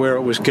feeling out where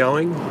it was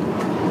going.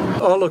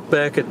 I look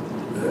back at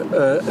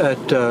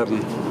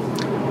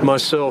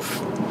myself,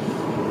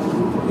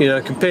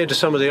 compared to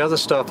some of the other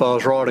stuff I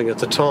was writing at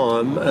the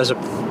time, as a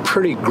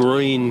pretty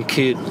green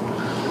kid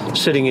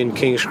sitting in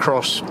King's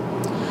Cross,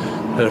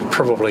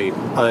 probably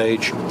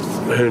age,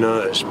 who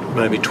knows,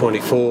 maybe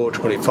 24,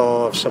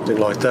 25, something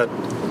like that.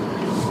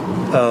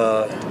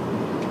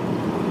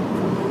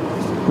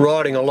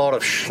 Writing a lot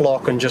of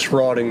schlock and just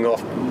writing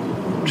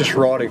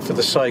for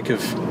the sake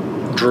of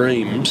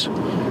dreams.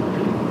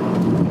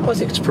 I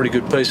think it's a pretty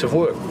good piece of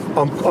work.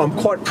 I'm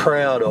quite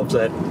proud of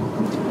that.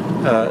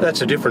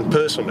 That's a different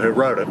person who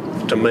wrote it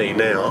to me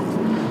now,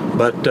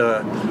 but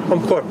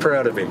I'm quite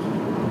proud of him.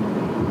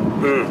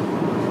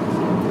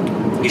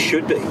 You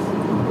should be.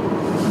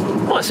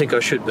 I think I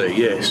should be,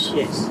 yes.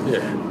 Yes.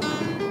 Yeah.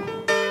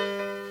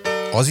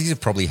 Aussies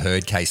have probably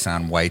heard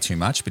Khe-Sanh way too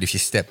much, but if you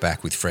step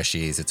back with fresh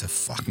ears, it's a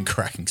fucking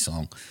cracking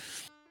song.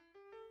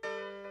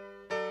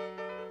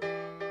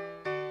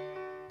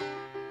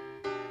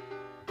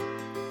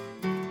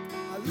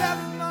 I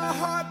left my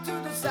heart to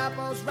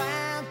disciples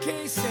round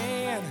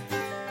Khe-Sanh,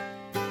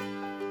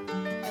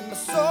 and my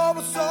soul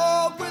was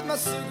sold with my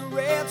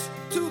cigarettes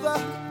to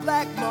the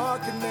black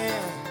market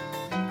man.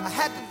 I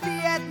had the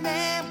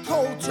Vietnam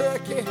cold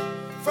turkey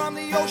from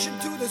the ocean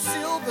to the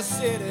Silver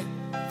City,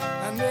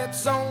 and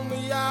it's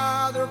only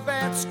other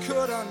vets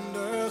could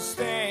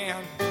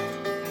understand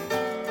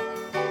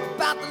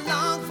about the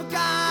long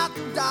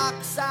forgotten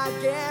dark side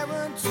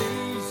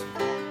guarantees,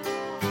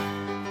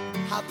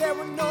 how there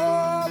were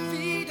no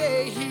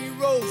V-Day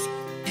heroes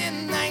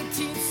in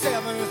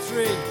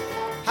 1973,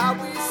 how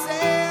we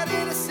sailed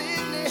into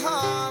Sydney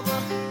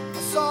Harbor. I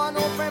saw an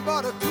old friend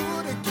but I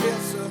couldn't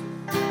kiss her.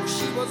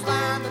 She was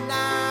lying and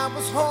I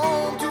was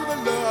home to the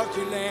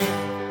lucky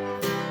land.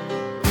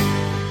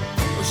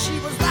 Well, she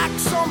was like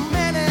so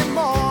many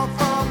more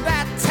from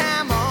that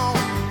time on.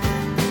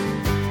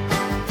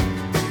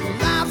 Their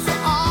lives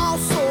were all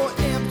so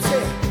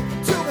empty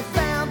until they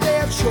found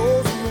their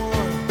chosen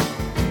one.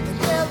 And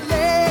their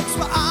legs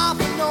were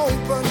often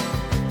open,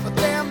 but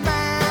their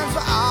minds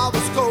were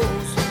always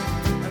closed,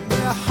 and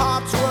their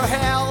hearts were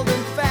held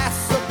in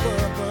fast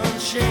suburban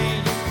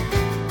chains.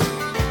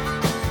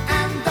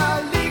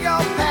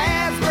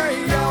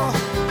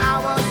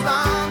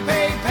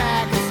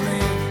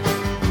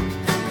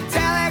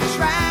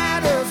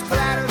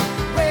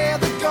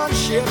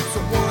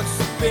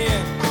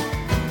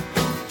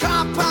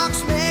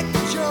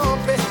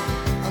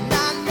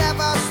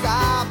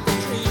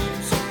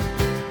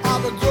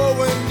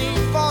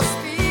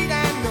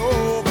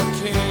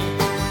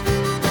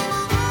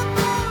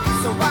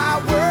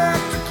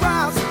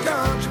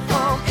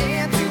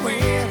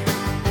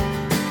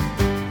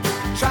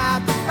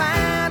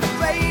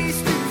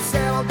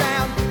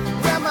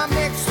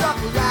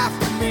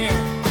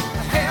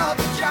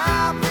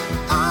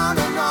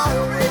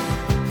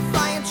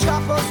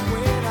 Choppers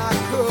when I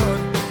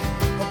could,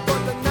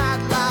 but the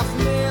nightlife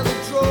nearly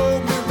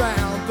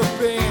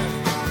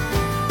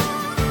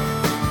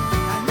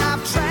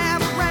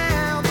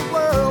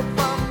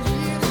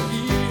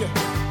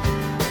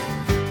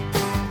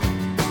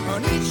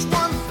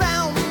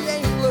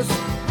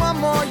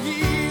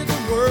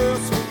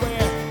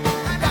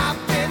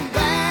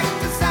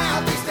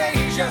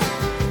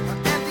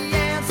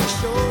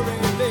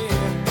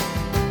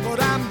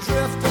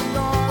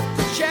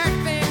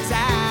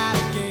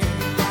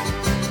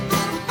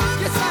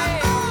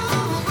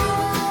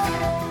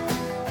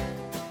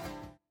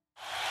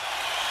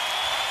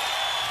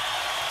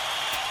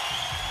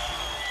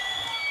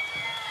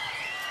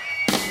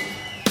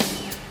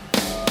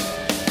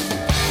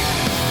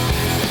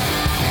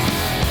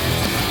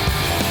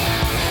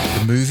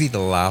The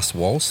Last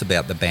Waltz,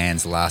 about the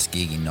band's last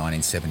gig in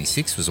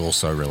 1976, was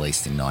also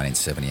released in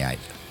 1978.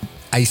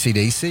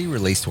 AC/DC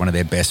released one of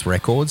their best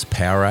records,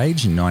 Power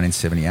Age, in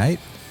 1978,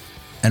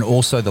 and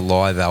also the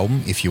live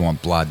album, If You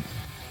Want Blood.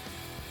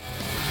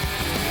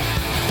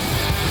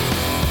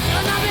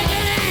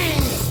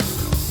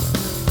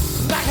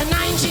 Back in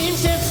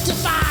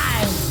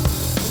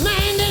 1955,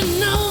 man didn't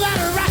know about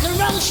a rock and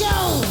roll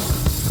show.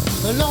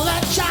 And all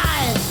that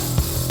jive.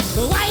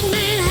 The white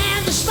man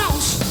had the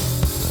spouts,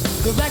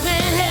 the black man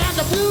had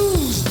the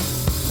blues.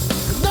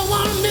 No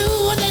one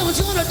knew what they was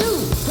gonna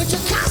do. But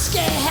Tchaikovsky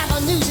had the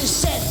news, he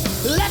said,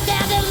 let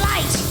there be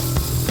light.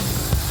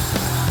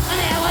 And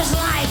there was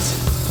light.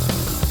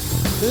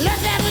 Let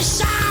there be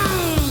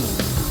sound.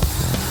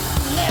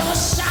 There was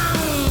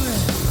sound.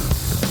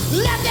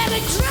 Let there be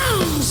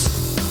drums.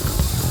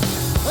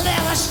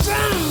 There was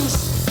drums.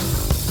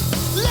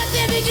 Let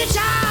there be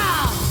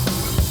guitar.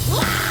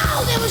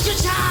 Wow, there was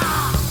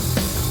guitar.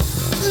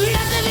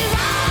 Let there be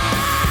rock.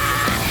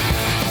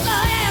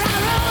 Oh yeah, rock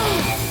and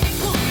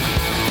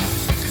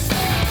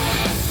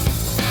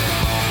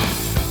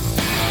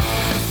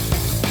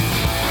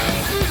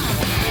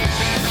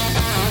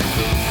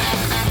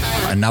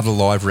roll. Another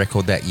live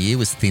record that year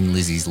was Thin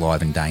Lizzy's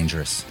Live and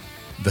Dangerous.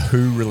 The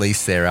Who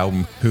released their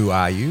album Who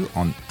Are You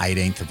on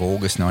 18th of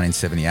August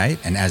 1978,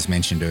 and as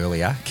mentioned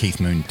earlier, Keith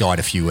Moon died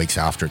a few weeks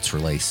after its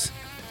release.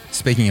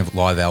 Speaking of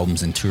live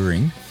albums and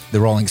touring, the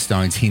Rolling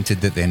Stones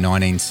hinted that their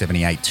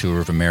 1978 tour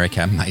of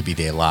America may be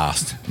their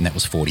last, and that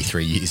was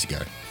 43 years ago.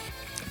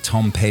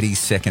 Tom Petty's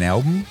second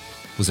album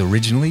was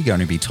originally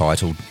going to be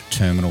titled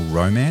Terminal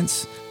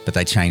Romance, but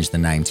they changed the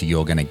name to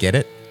You're Gonna Get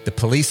It. The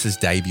Police's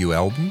debut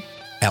album,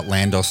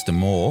 Outlandos de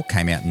More,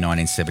 came out in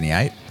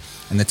 1978,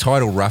 and the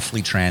title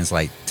roughly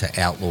translates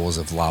to Outlaws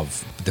of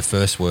Love, with the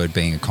first word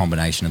being a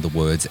combination of the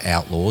words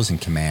Outlaws and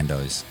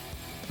Commandos.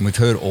 And we've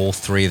heard all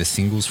three of the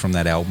singles from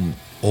that album,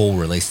 all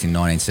released in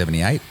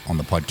 1978, on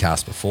the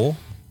podcast before.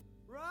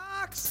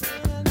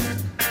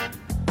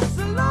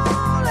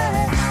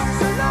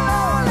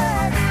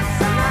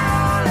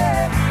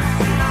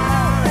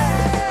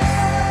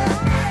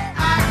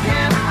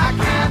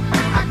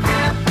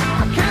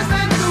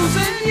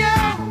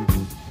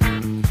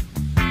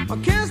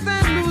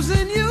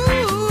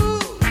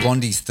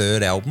 Blondie's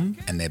third album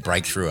and their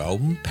breakthrough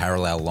album,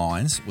 Parallel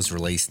Lines, was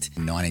released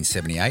in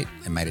 1978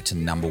 and made it to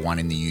number 1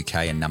 in the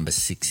UK and number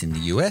 6 in the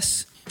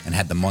US, and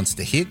had the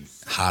monster hit,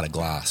 Heart of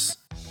Glass.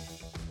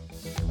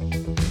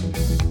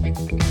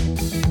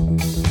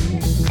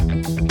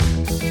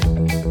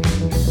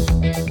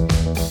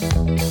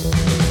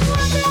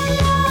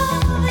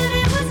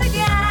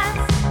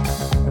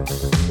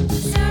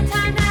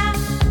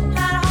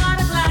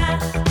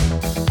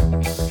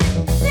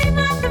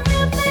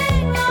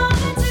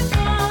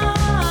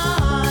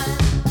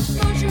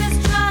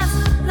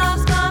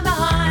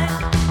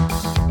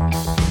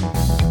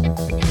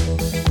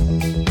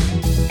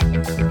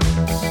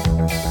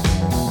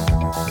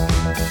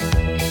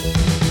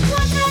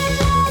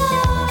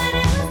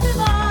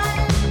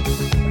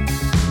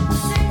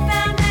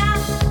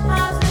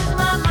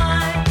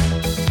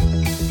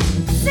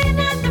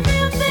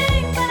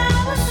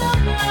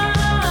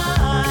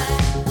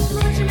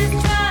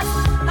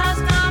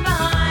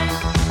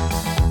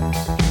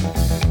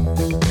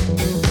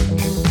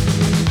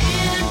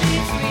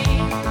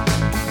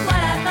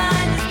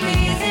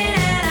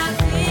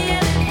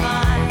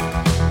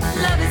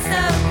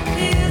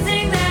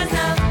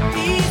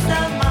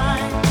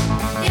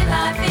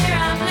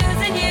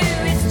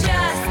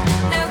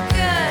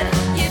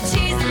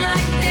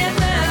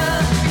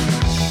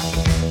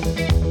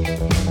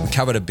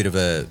 Covered a bit of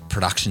a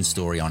production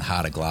story on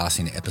Heart of Glass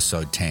in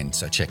episode 10,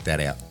 so check that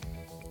out.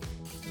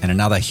 And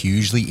another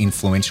hugely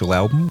influential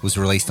album was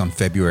released on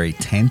February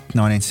 10th,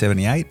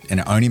 1978, and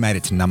it only made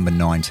it to number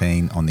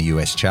 19 on the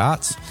US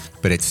charts,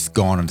 but it's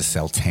gone on to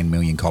sell 10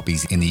 million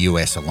copies in the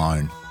US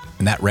alone.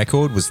 And that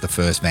record was the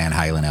first Van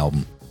Halen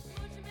album.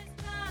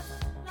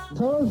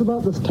 Tell us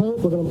about this tape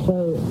we're going to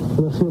play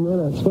in a few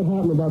minutes. What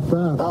happened about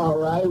that? All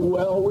right,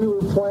 well, we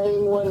were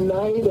playing one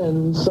night,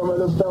 and some of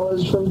the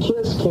fellas from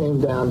KISS came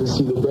down to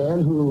see the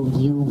band, who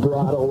you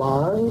brought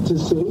along to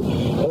see,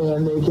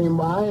 and they came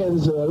by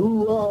and said, ooh,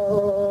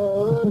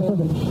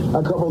 and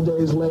a couple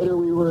days later,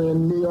 we were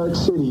in New York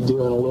City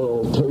doing a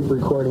little tape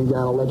recording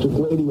down Electric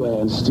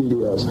Ladyland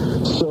Studios.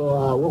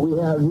 So what we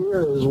have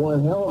here is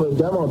one hell of a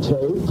demo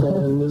tape,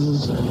 and this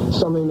is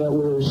something that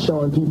we're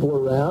showing people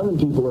around, and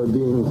people are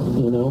being,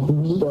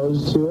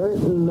 exposed to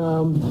it. And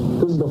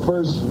this is the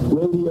first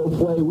radio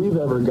play we've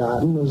ever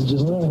gotten. It's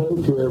just a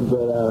tape here,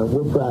 but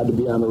we're proud to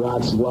be on the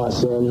rocks of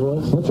Los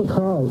Angeles. What's it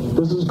called?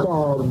 This is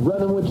called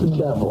Running with the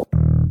Devil.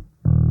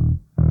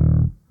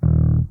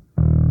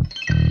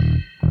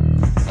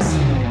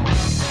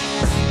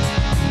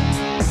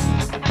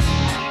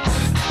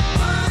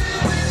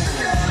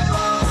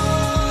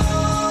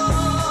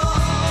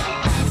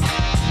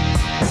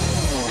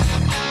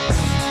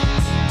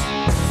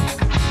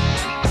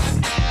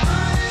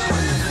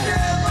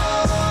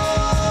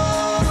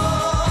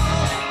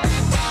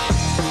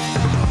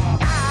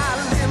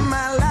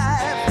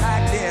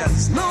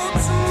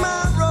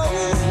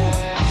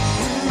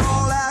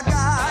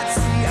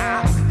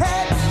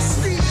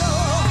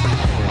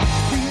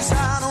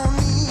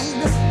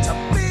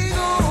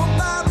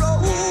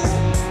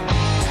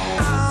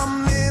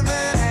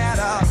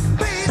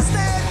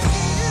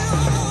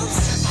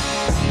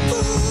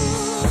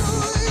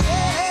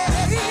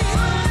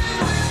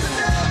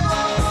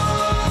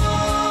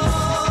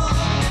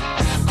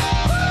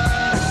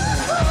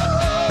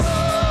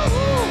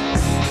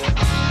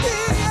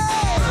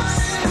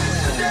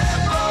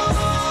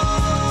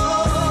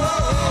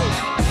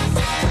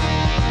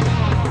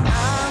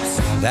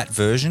 That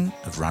version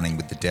of Running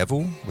with the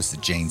Devil was the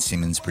Gene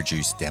Simmons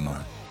produced demo.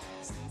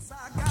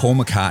 Paul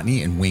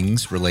McCartney and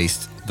Wings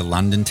released the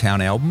London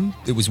Town album.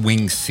 It was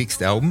Wings'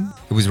 sixth album.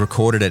 It was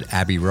recorded at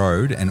Abbey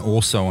Road and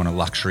also on a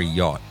luxury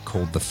yacht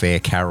called the Fair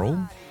Carol,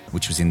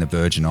 which was in the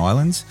Virgin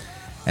Islands.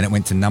 And it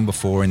went to number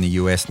 4 in the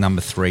US,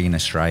 number 3 in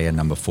Australia,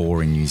 number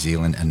 4 in New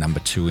Zealand, and number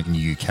 2 in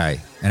the UK.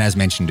 And as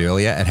mentioned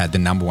earlier, it had the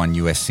number 1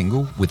 US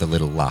single, With a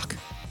Little Luck.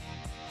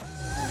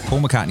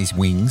 Paul McCartney's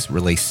Wings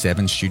released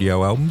 7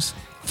 studio albums.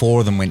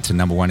 4 of them went to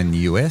number 1 in the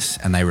US,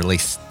 and they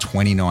released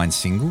 29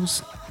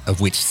 singles,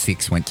 of which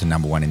 6 went to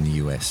number 1 in the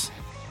US.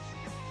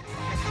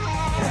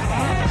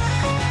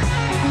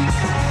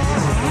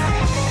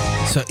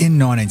 So in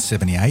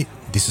 1978,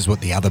 this is what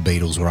the other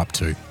Beatles were up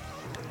to.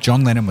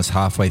 John Lennon was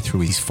halfway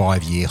through his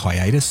 5-year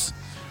hiatus.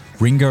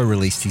 Ringo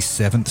released his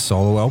 7th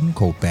solo album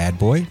called Bad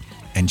Boy,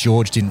 and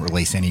George didn't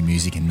release any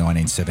music in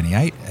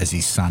 1978 as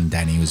his son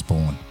Danny was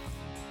born.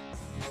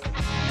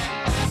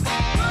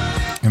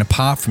 And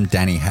apart from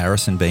Danny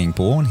Harrison being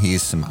born,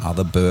 here's some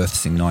other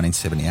births in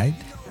 1978.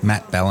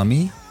 Matt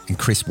Bellamy and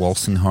Chris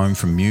Wolstenholme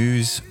from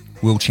Muse,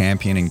 Will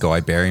Champion and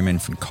Guy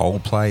Berryman from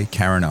Coldplay,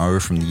 Karen O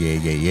from the Yeah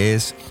Yeah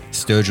Yeahs,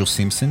 Sturgill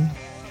Simpson,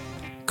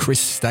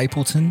 Chris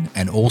Stapleton,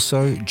 and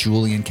also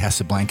Julian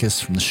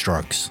Casablancas from The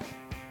Strokes.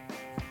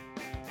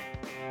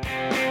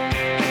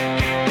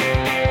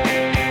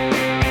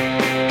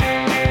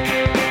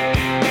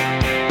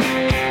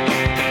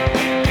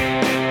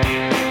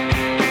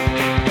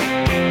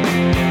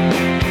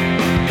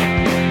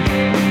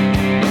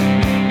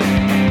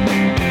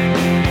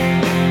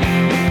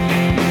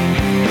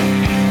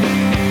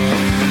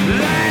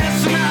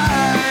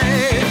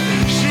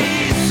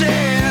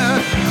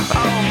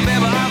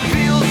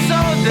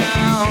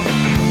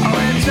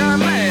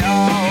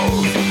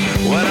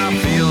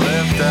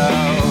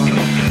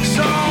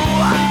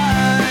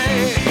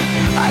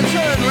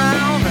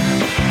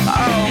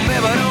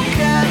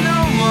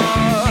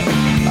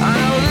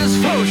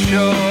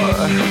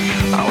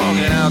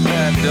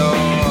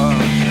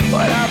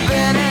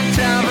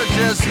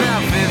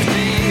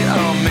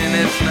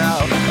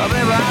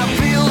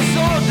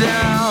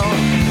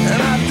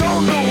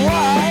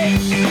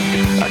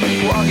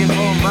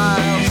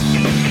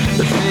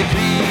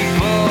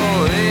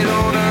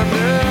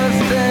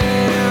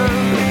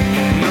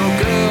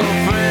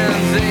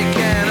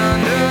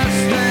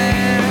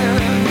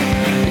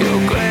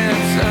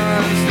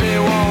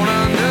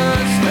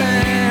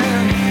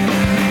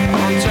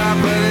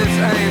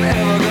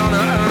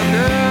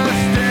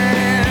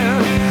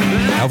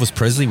 Elvis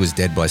Presley was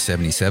dead by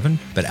 77,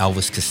 but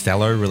Elvis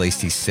Costello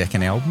released his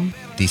 2nd album,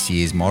 This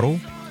Year's Model,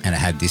 and it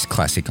had this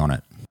classic on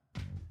it.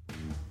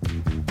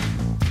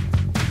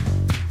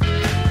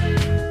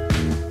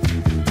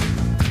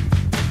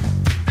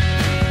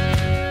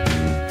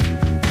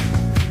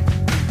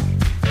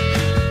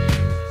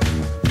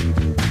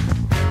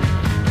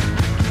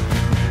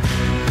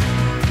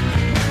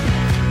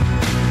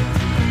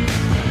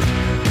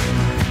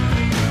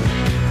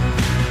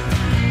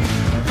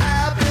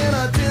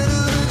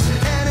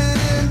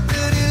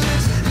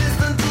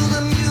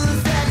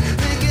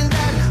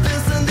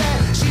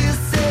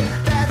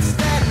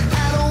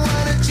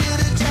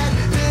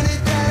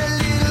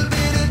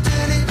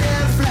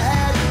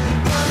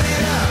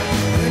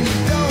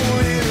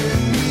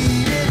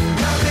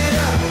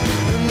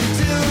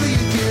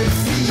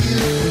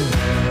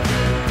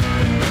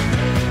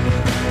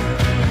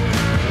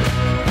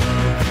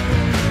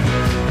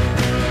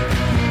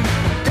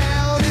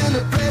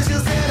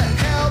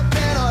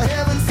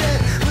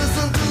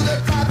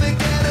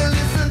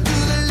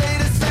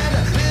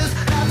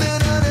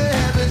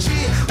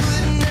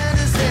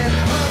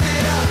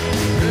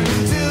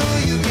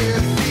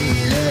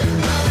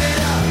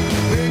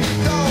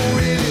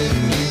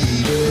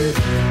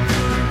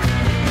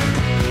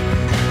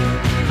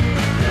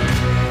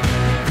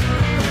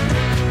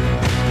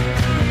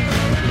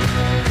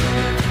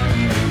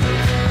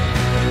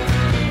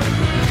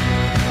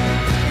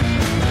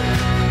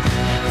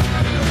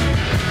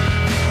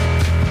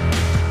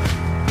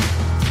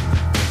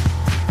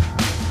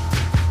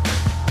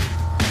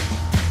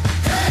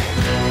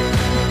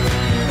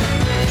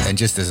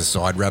 Just as a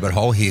side rabbit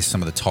hole, here's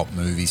some of the top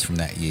movies from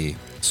that year.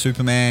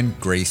 Superman,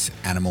 Grease,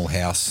 Animal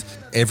House,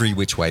 Every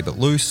Which Way But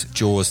Loose,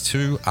 Jaws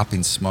 2, Up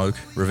in Smoke,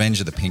 Revenge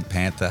of the Pink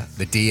Panther,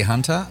 The Deer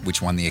Hunter,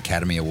 which won the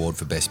Academy Award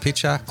for Best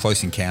Picture,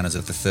 Close Encounters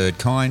of the Third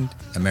Kind,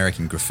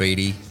 American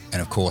Graffiti,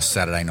 and of course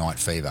Saturday Night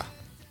Fever.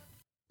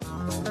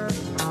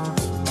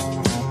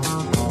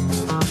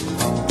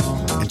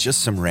 And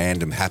just some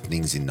random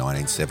happenings in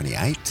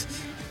 1978.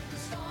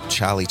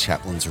 Charlie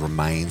Chaplin's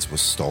remains were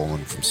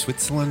stolen from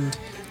Switzerland.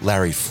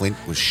 Larry Flint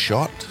was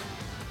shot.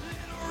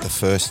 The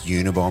first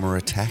Unabomber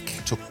attack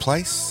took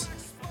place.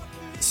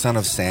 Son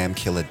of Sam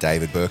killer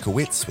David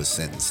Berkowitz was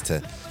sentenced to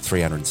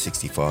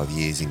 365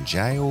 years in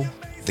jail.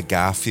 The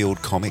Garfield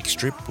comic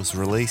strip was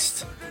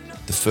released.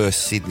 The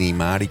first Sydney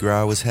Mardi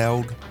Gras was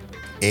held.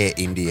 Air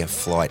India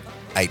Flight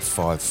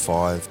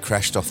 855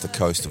 crashed off the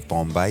coast of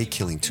Bombay,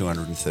 killing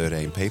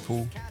 213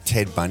 people.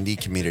 Ted Bundy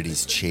committed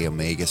his Chi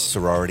Omega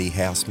sorority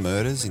house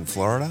murders in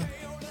Florida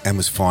and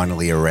was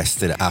finally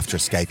arrested after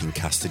escaping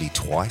custody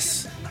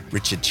twice.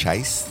 Richard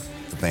Chase,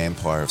 the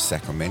vampire of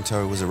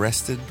Sacramento, was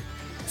arrested.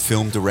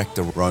 Film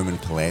director Roman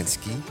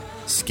Polanski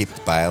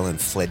skipped bail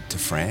and fled to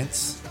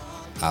France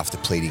after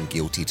pleading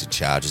guilty to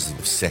charges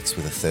of sex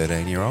with a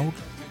 13-year-old.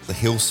 The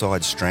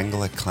Hillside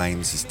Strangler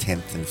claims his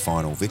 10th and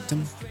final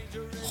victim.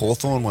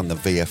 Hawthorn won the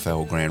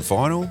VFL Grand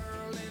Final.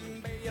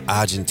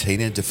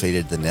 Argentina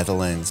defeated the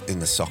Netherlands in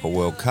the Soccer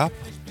World Cup.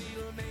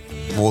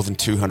 More than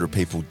 200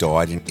 people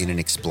died in an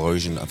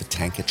explosion of a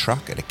tanker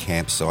truck at a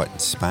campsite in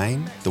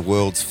Spain. The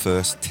world's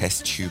first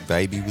test tube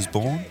baby was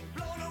born.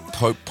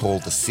 Pope Paul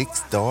VI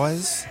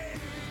dies.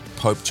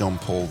 Pope John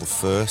Paul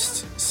I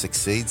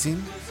succeeds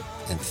him,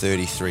 and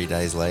 33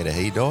 days later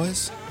he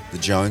dies. The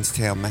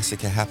Jonestown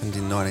Massacre happened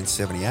in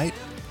 1978.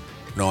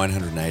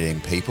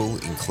 918 people,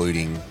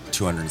 including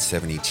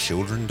 270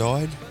 children,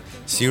 died.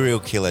 Serial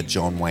killer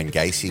John Wayne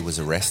Gacy was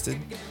arrested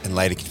and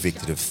later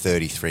convicted of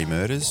 33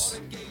 murders.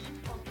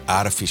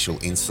 Artificial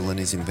insulin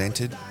is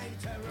invented.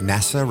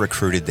 NASA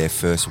recruited their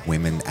first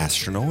women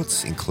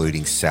astronauts,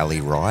 including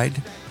Sally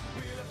Ride.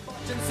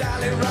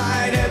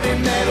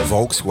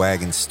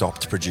 Volkswagen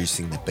stopped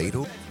producing the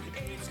Beetle.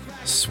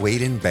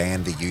 Sweden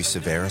banned the use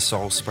of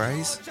aerosol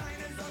sprays.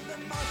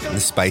 And the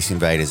Space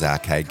Invaders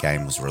arcade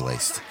game was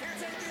released.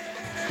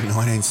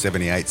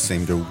 1978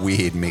 seemed a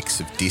weird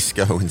mix of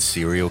disco and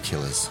serial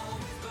killers.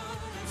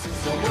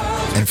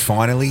 And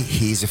finally,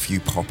 here's a few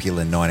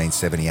popular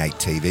 1978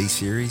 TV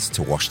series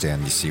to wash down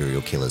your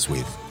serial killers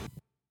with.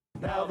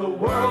 Now the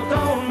world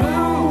don't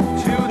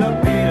move to the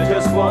beat of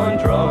just one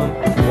drum.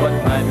 What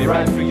might be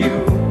right for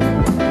you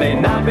may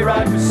not be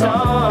right for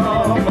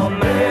some. A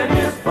man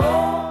is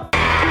born.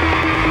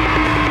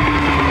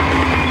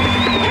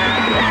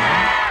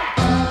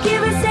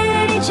 Give us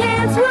any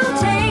chance, we'll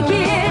take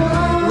it.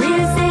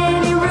 Read us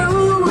any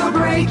rule, we'll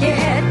break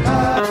it.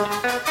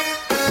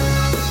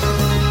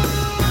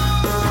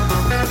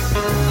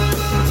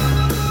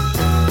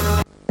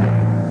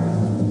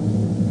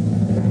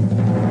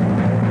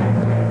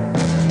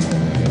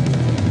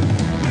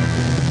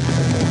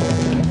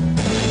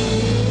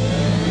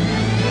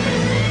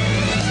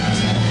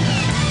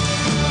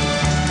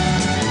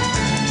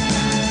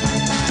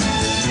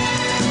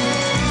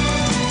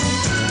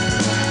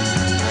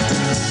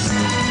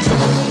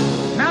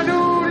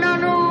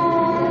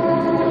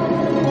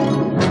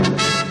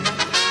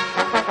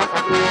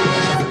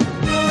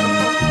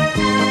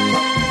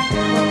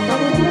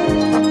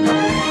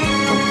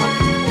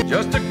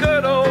 Just a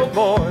good old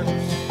boy,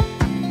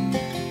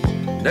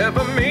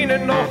 never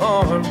meaning no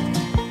harm.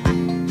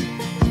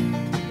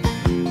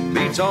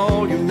 Beats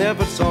all you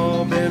never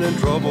saw, been in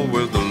trouble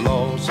with the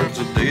law since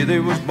the day they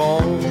was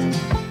born.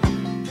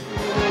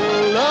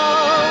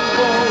 Love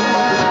boy,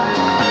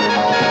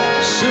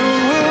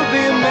 soon we'll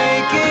be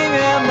making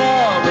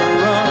another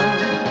run.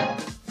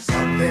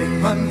 Sunday,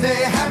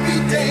 Monday, happy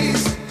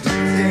days.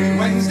 Tuesday,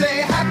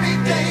 Wednesday, happy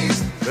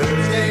days.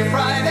 Thursday,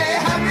 Friday,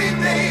 happy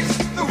days.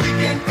 The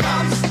weekend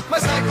comes, my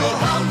cycle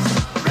hums,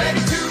 ready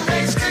to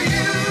race to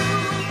you.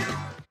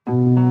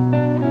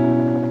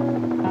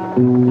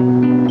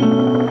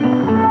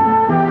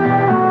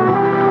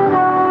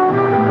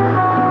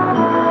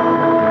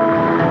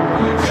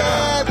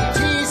 Yeah, we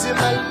tease him a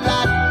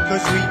lot,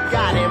 'cause we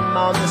got him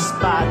on the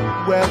spot.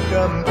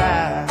 Welcome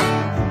back.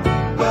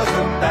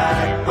 Welcome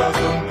back,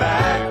 welcome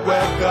back,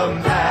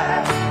 welcome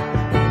back.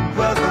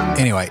 Welcome.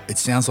 Anyway, it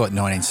sounds like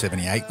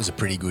 1978 was a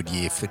pretty good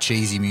year for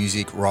cheesy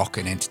music, rock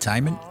and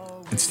entertainment.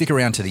 And stick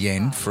around to the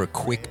end for a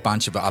quick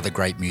bunch of other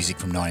great music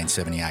from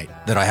 1978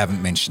 that I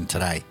haven't mentioned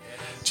today,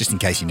 just in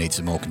case you need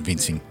some more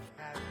convincing.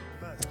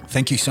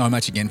 Thank you so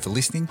much again for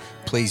listening.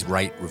 Please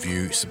rate,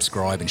 review,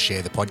 subscribe and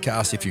share the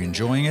podcast if you're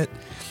enjoying it.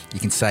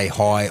 You can say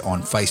hi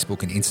on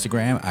Facebook and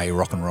Instagram, A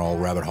Rock and Roll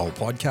Rabbit Hole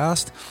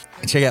Podcast.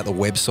 And check out the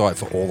website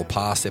for all the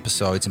past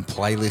episodes and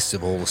playlists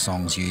of all the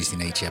songs used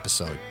in each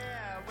episode.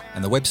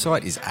 And the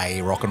website is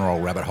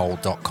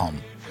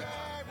arockandrollrabbithole.com.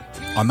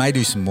 I may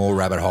do some more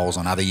rabbit holes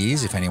on other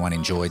years if anyone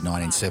enjoyed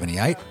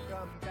 1978.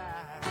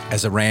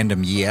 As a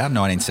random year,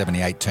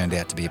 1978 turned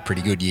out to be a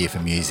pretty good year for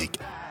music.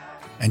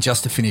 And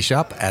just to finish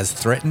up, as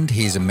threatened,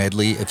 here's a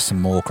medley of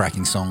some more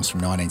cracking songs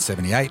from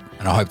 1978.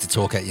 And I hope to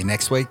talk at you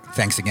next week.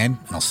 Thanks again,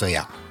 and I'll see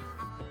ya.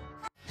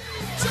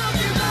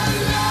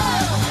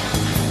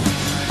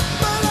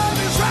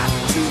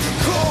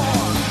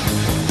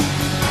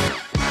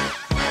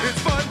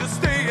 It's fun to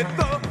stay at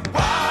the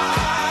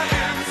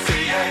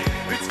YMCA.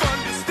 It's fun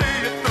to stay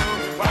at the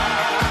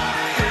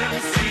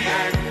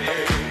YMCA.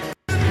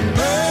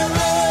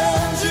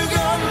 You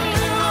gotta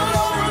live all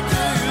over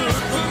till the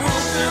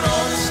group can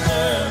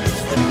understand.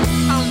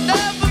 I'll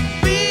never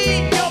be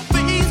your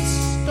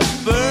beast of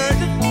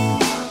burden.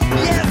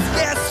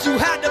 Yes, you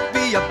had to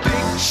be a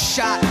big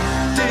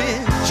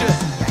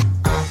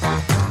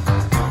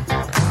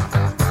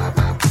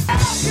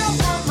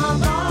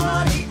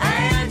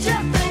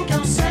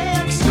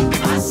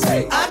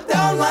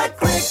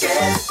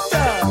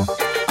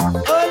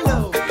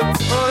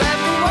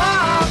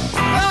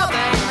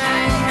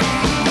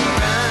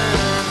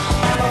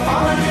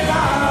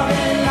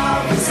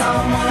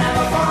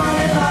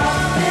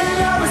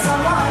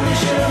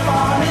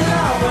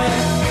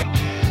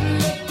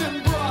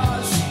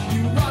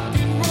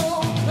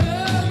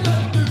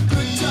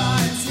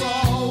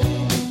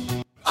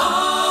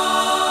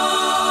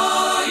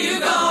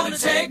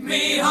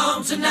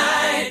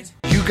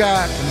You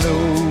got to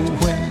know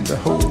when to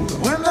hold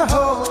 'em,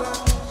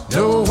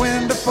 know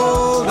when to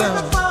fold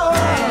 'em.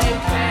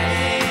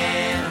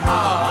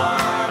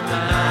 Hard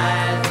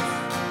tonight.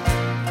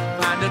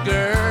 Find a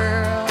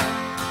girl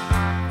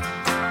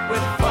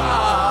with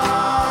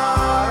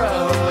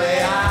faraway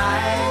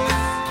eyes.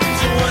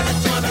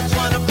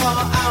 24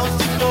 hours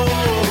to go.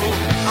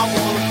 I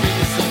wanna be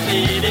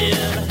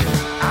sedated.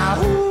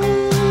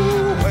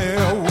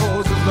 Where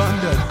was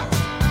London?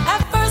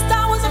 At first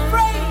I was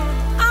afraid,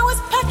 I was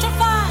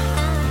petrified.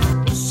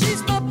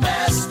 She's my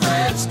best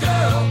friend's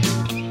girl,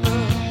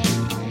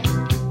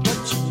 but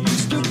she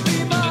used to be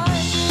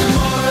mine.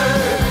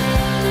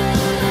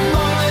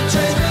 Money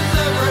changes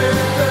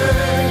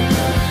everything.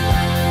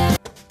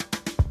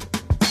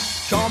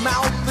 Come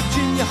out,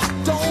 Virginia,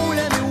 don't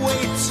let me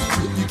wait.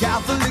 You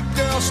Catholic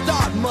girls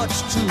start much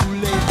too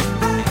late.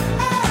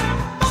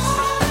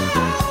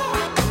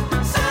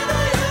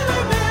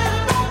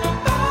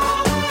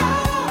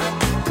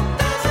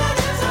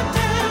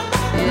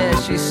 Yeah,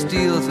 she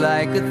steals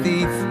like a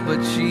thief, but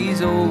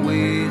she's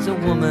always a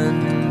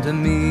woman to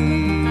me.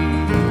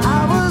 I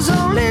was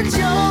only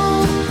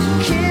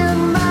joking,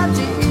 my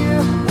dear,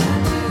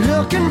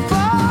 looking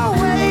for a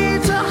way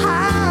to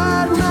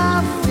hide my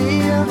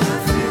fear.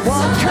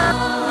 What kind I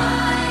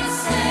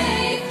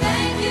say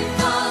thank you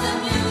for the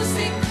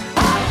music.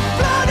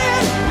 Bloody,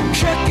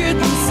 check it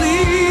and see.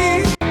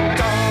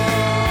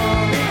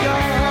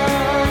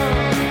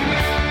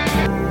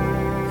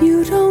 You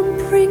don't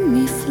bring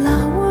me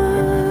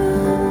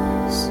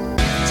flowers.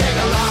 Take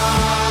a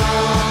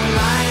long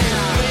line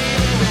of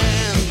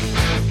women.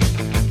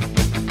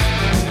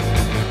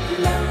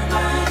 Love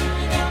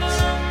gets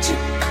too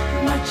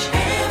much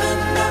heaven.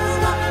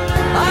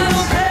 I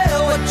don't care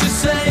what you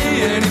say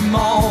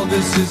anymore.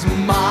 This is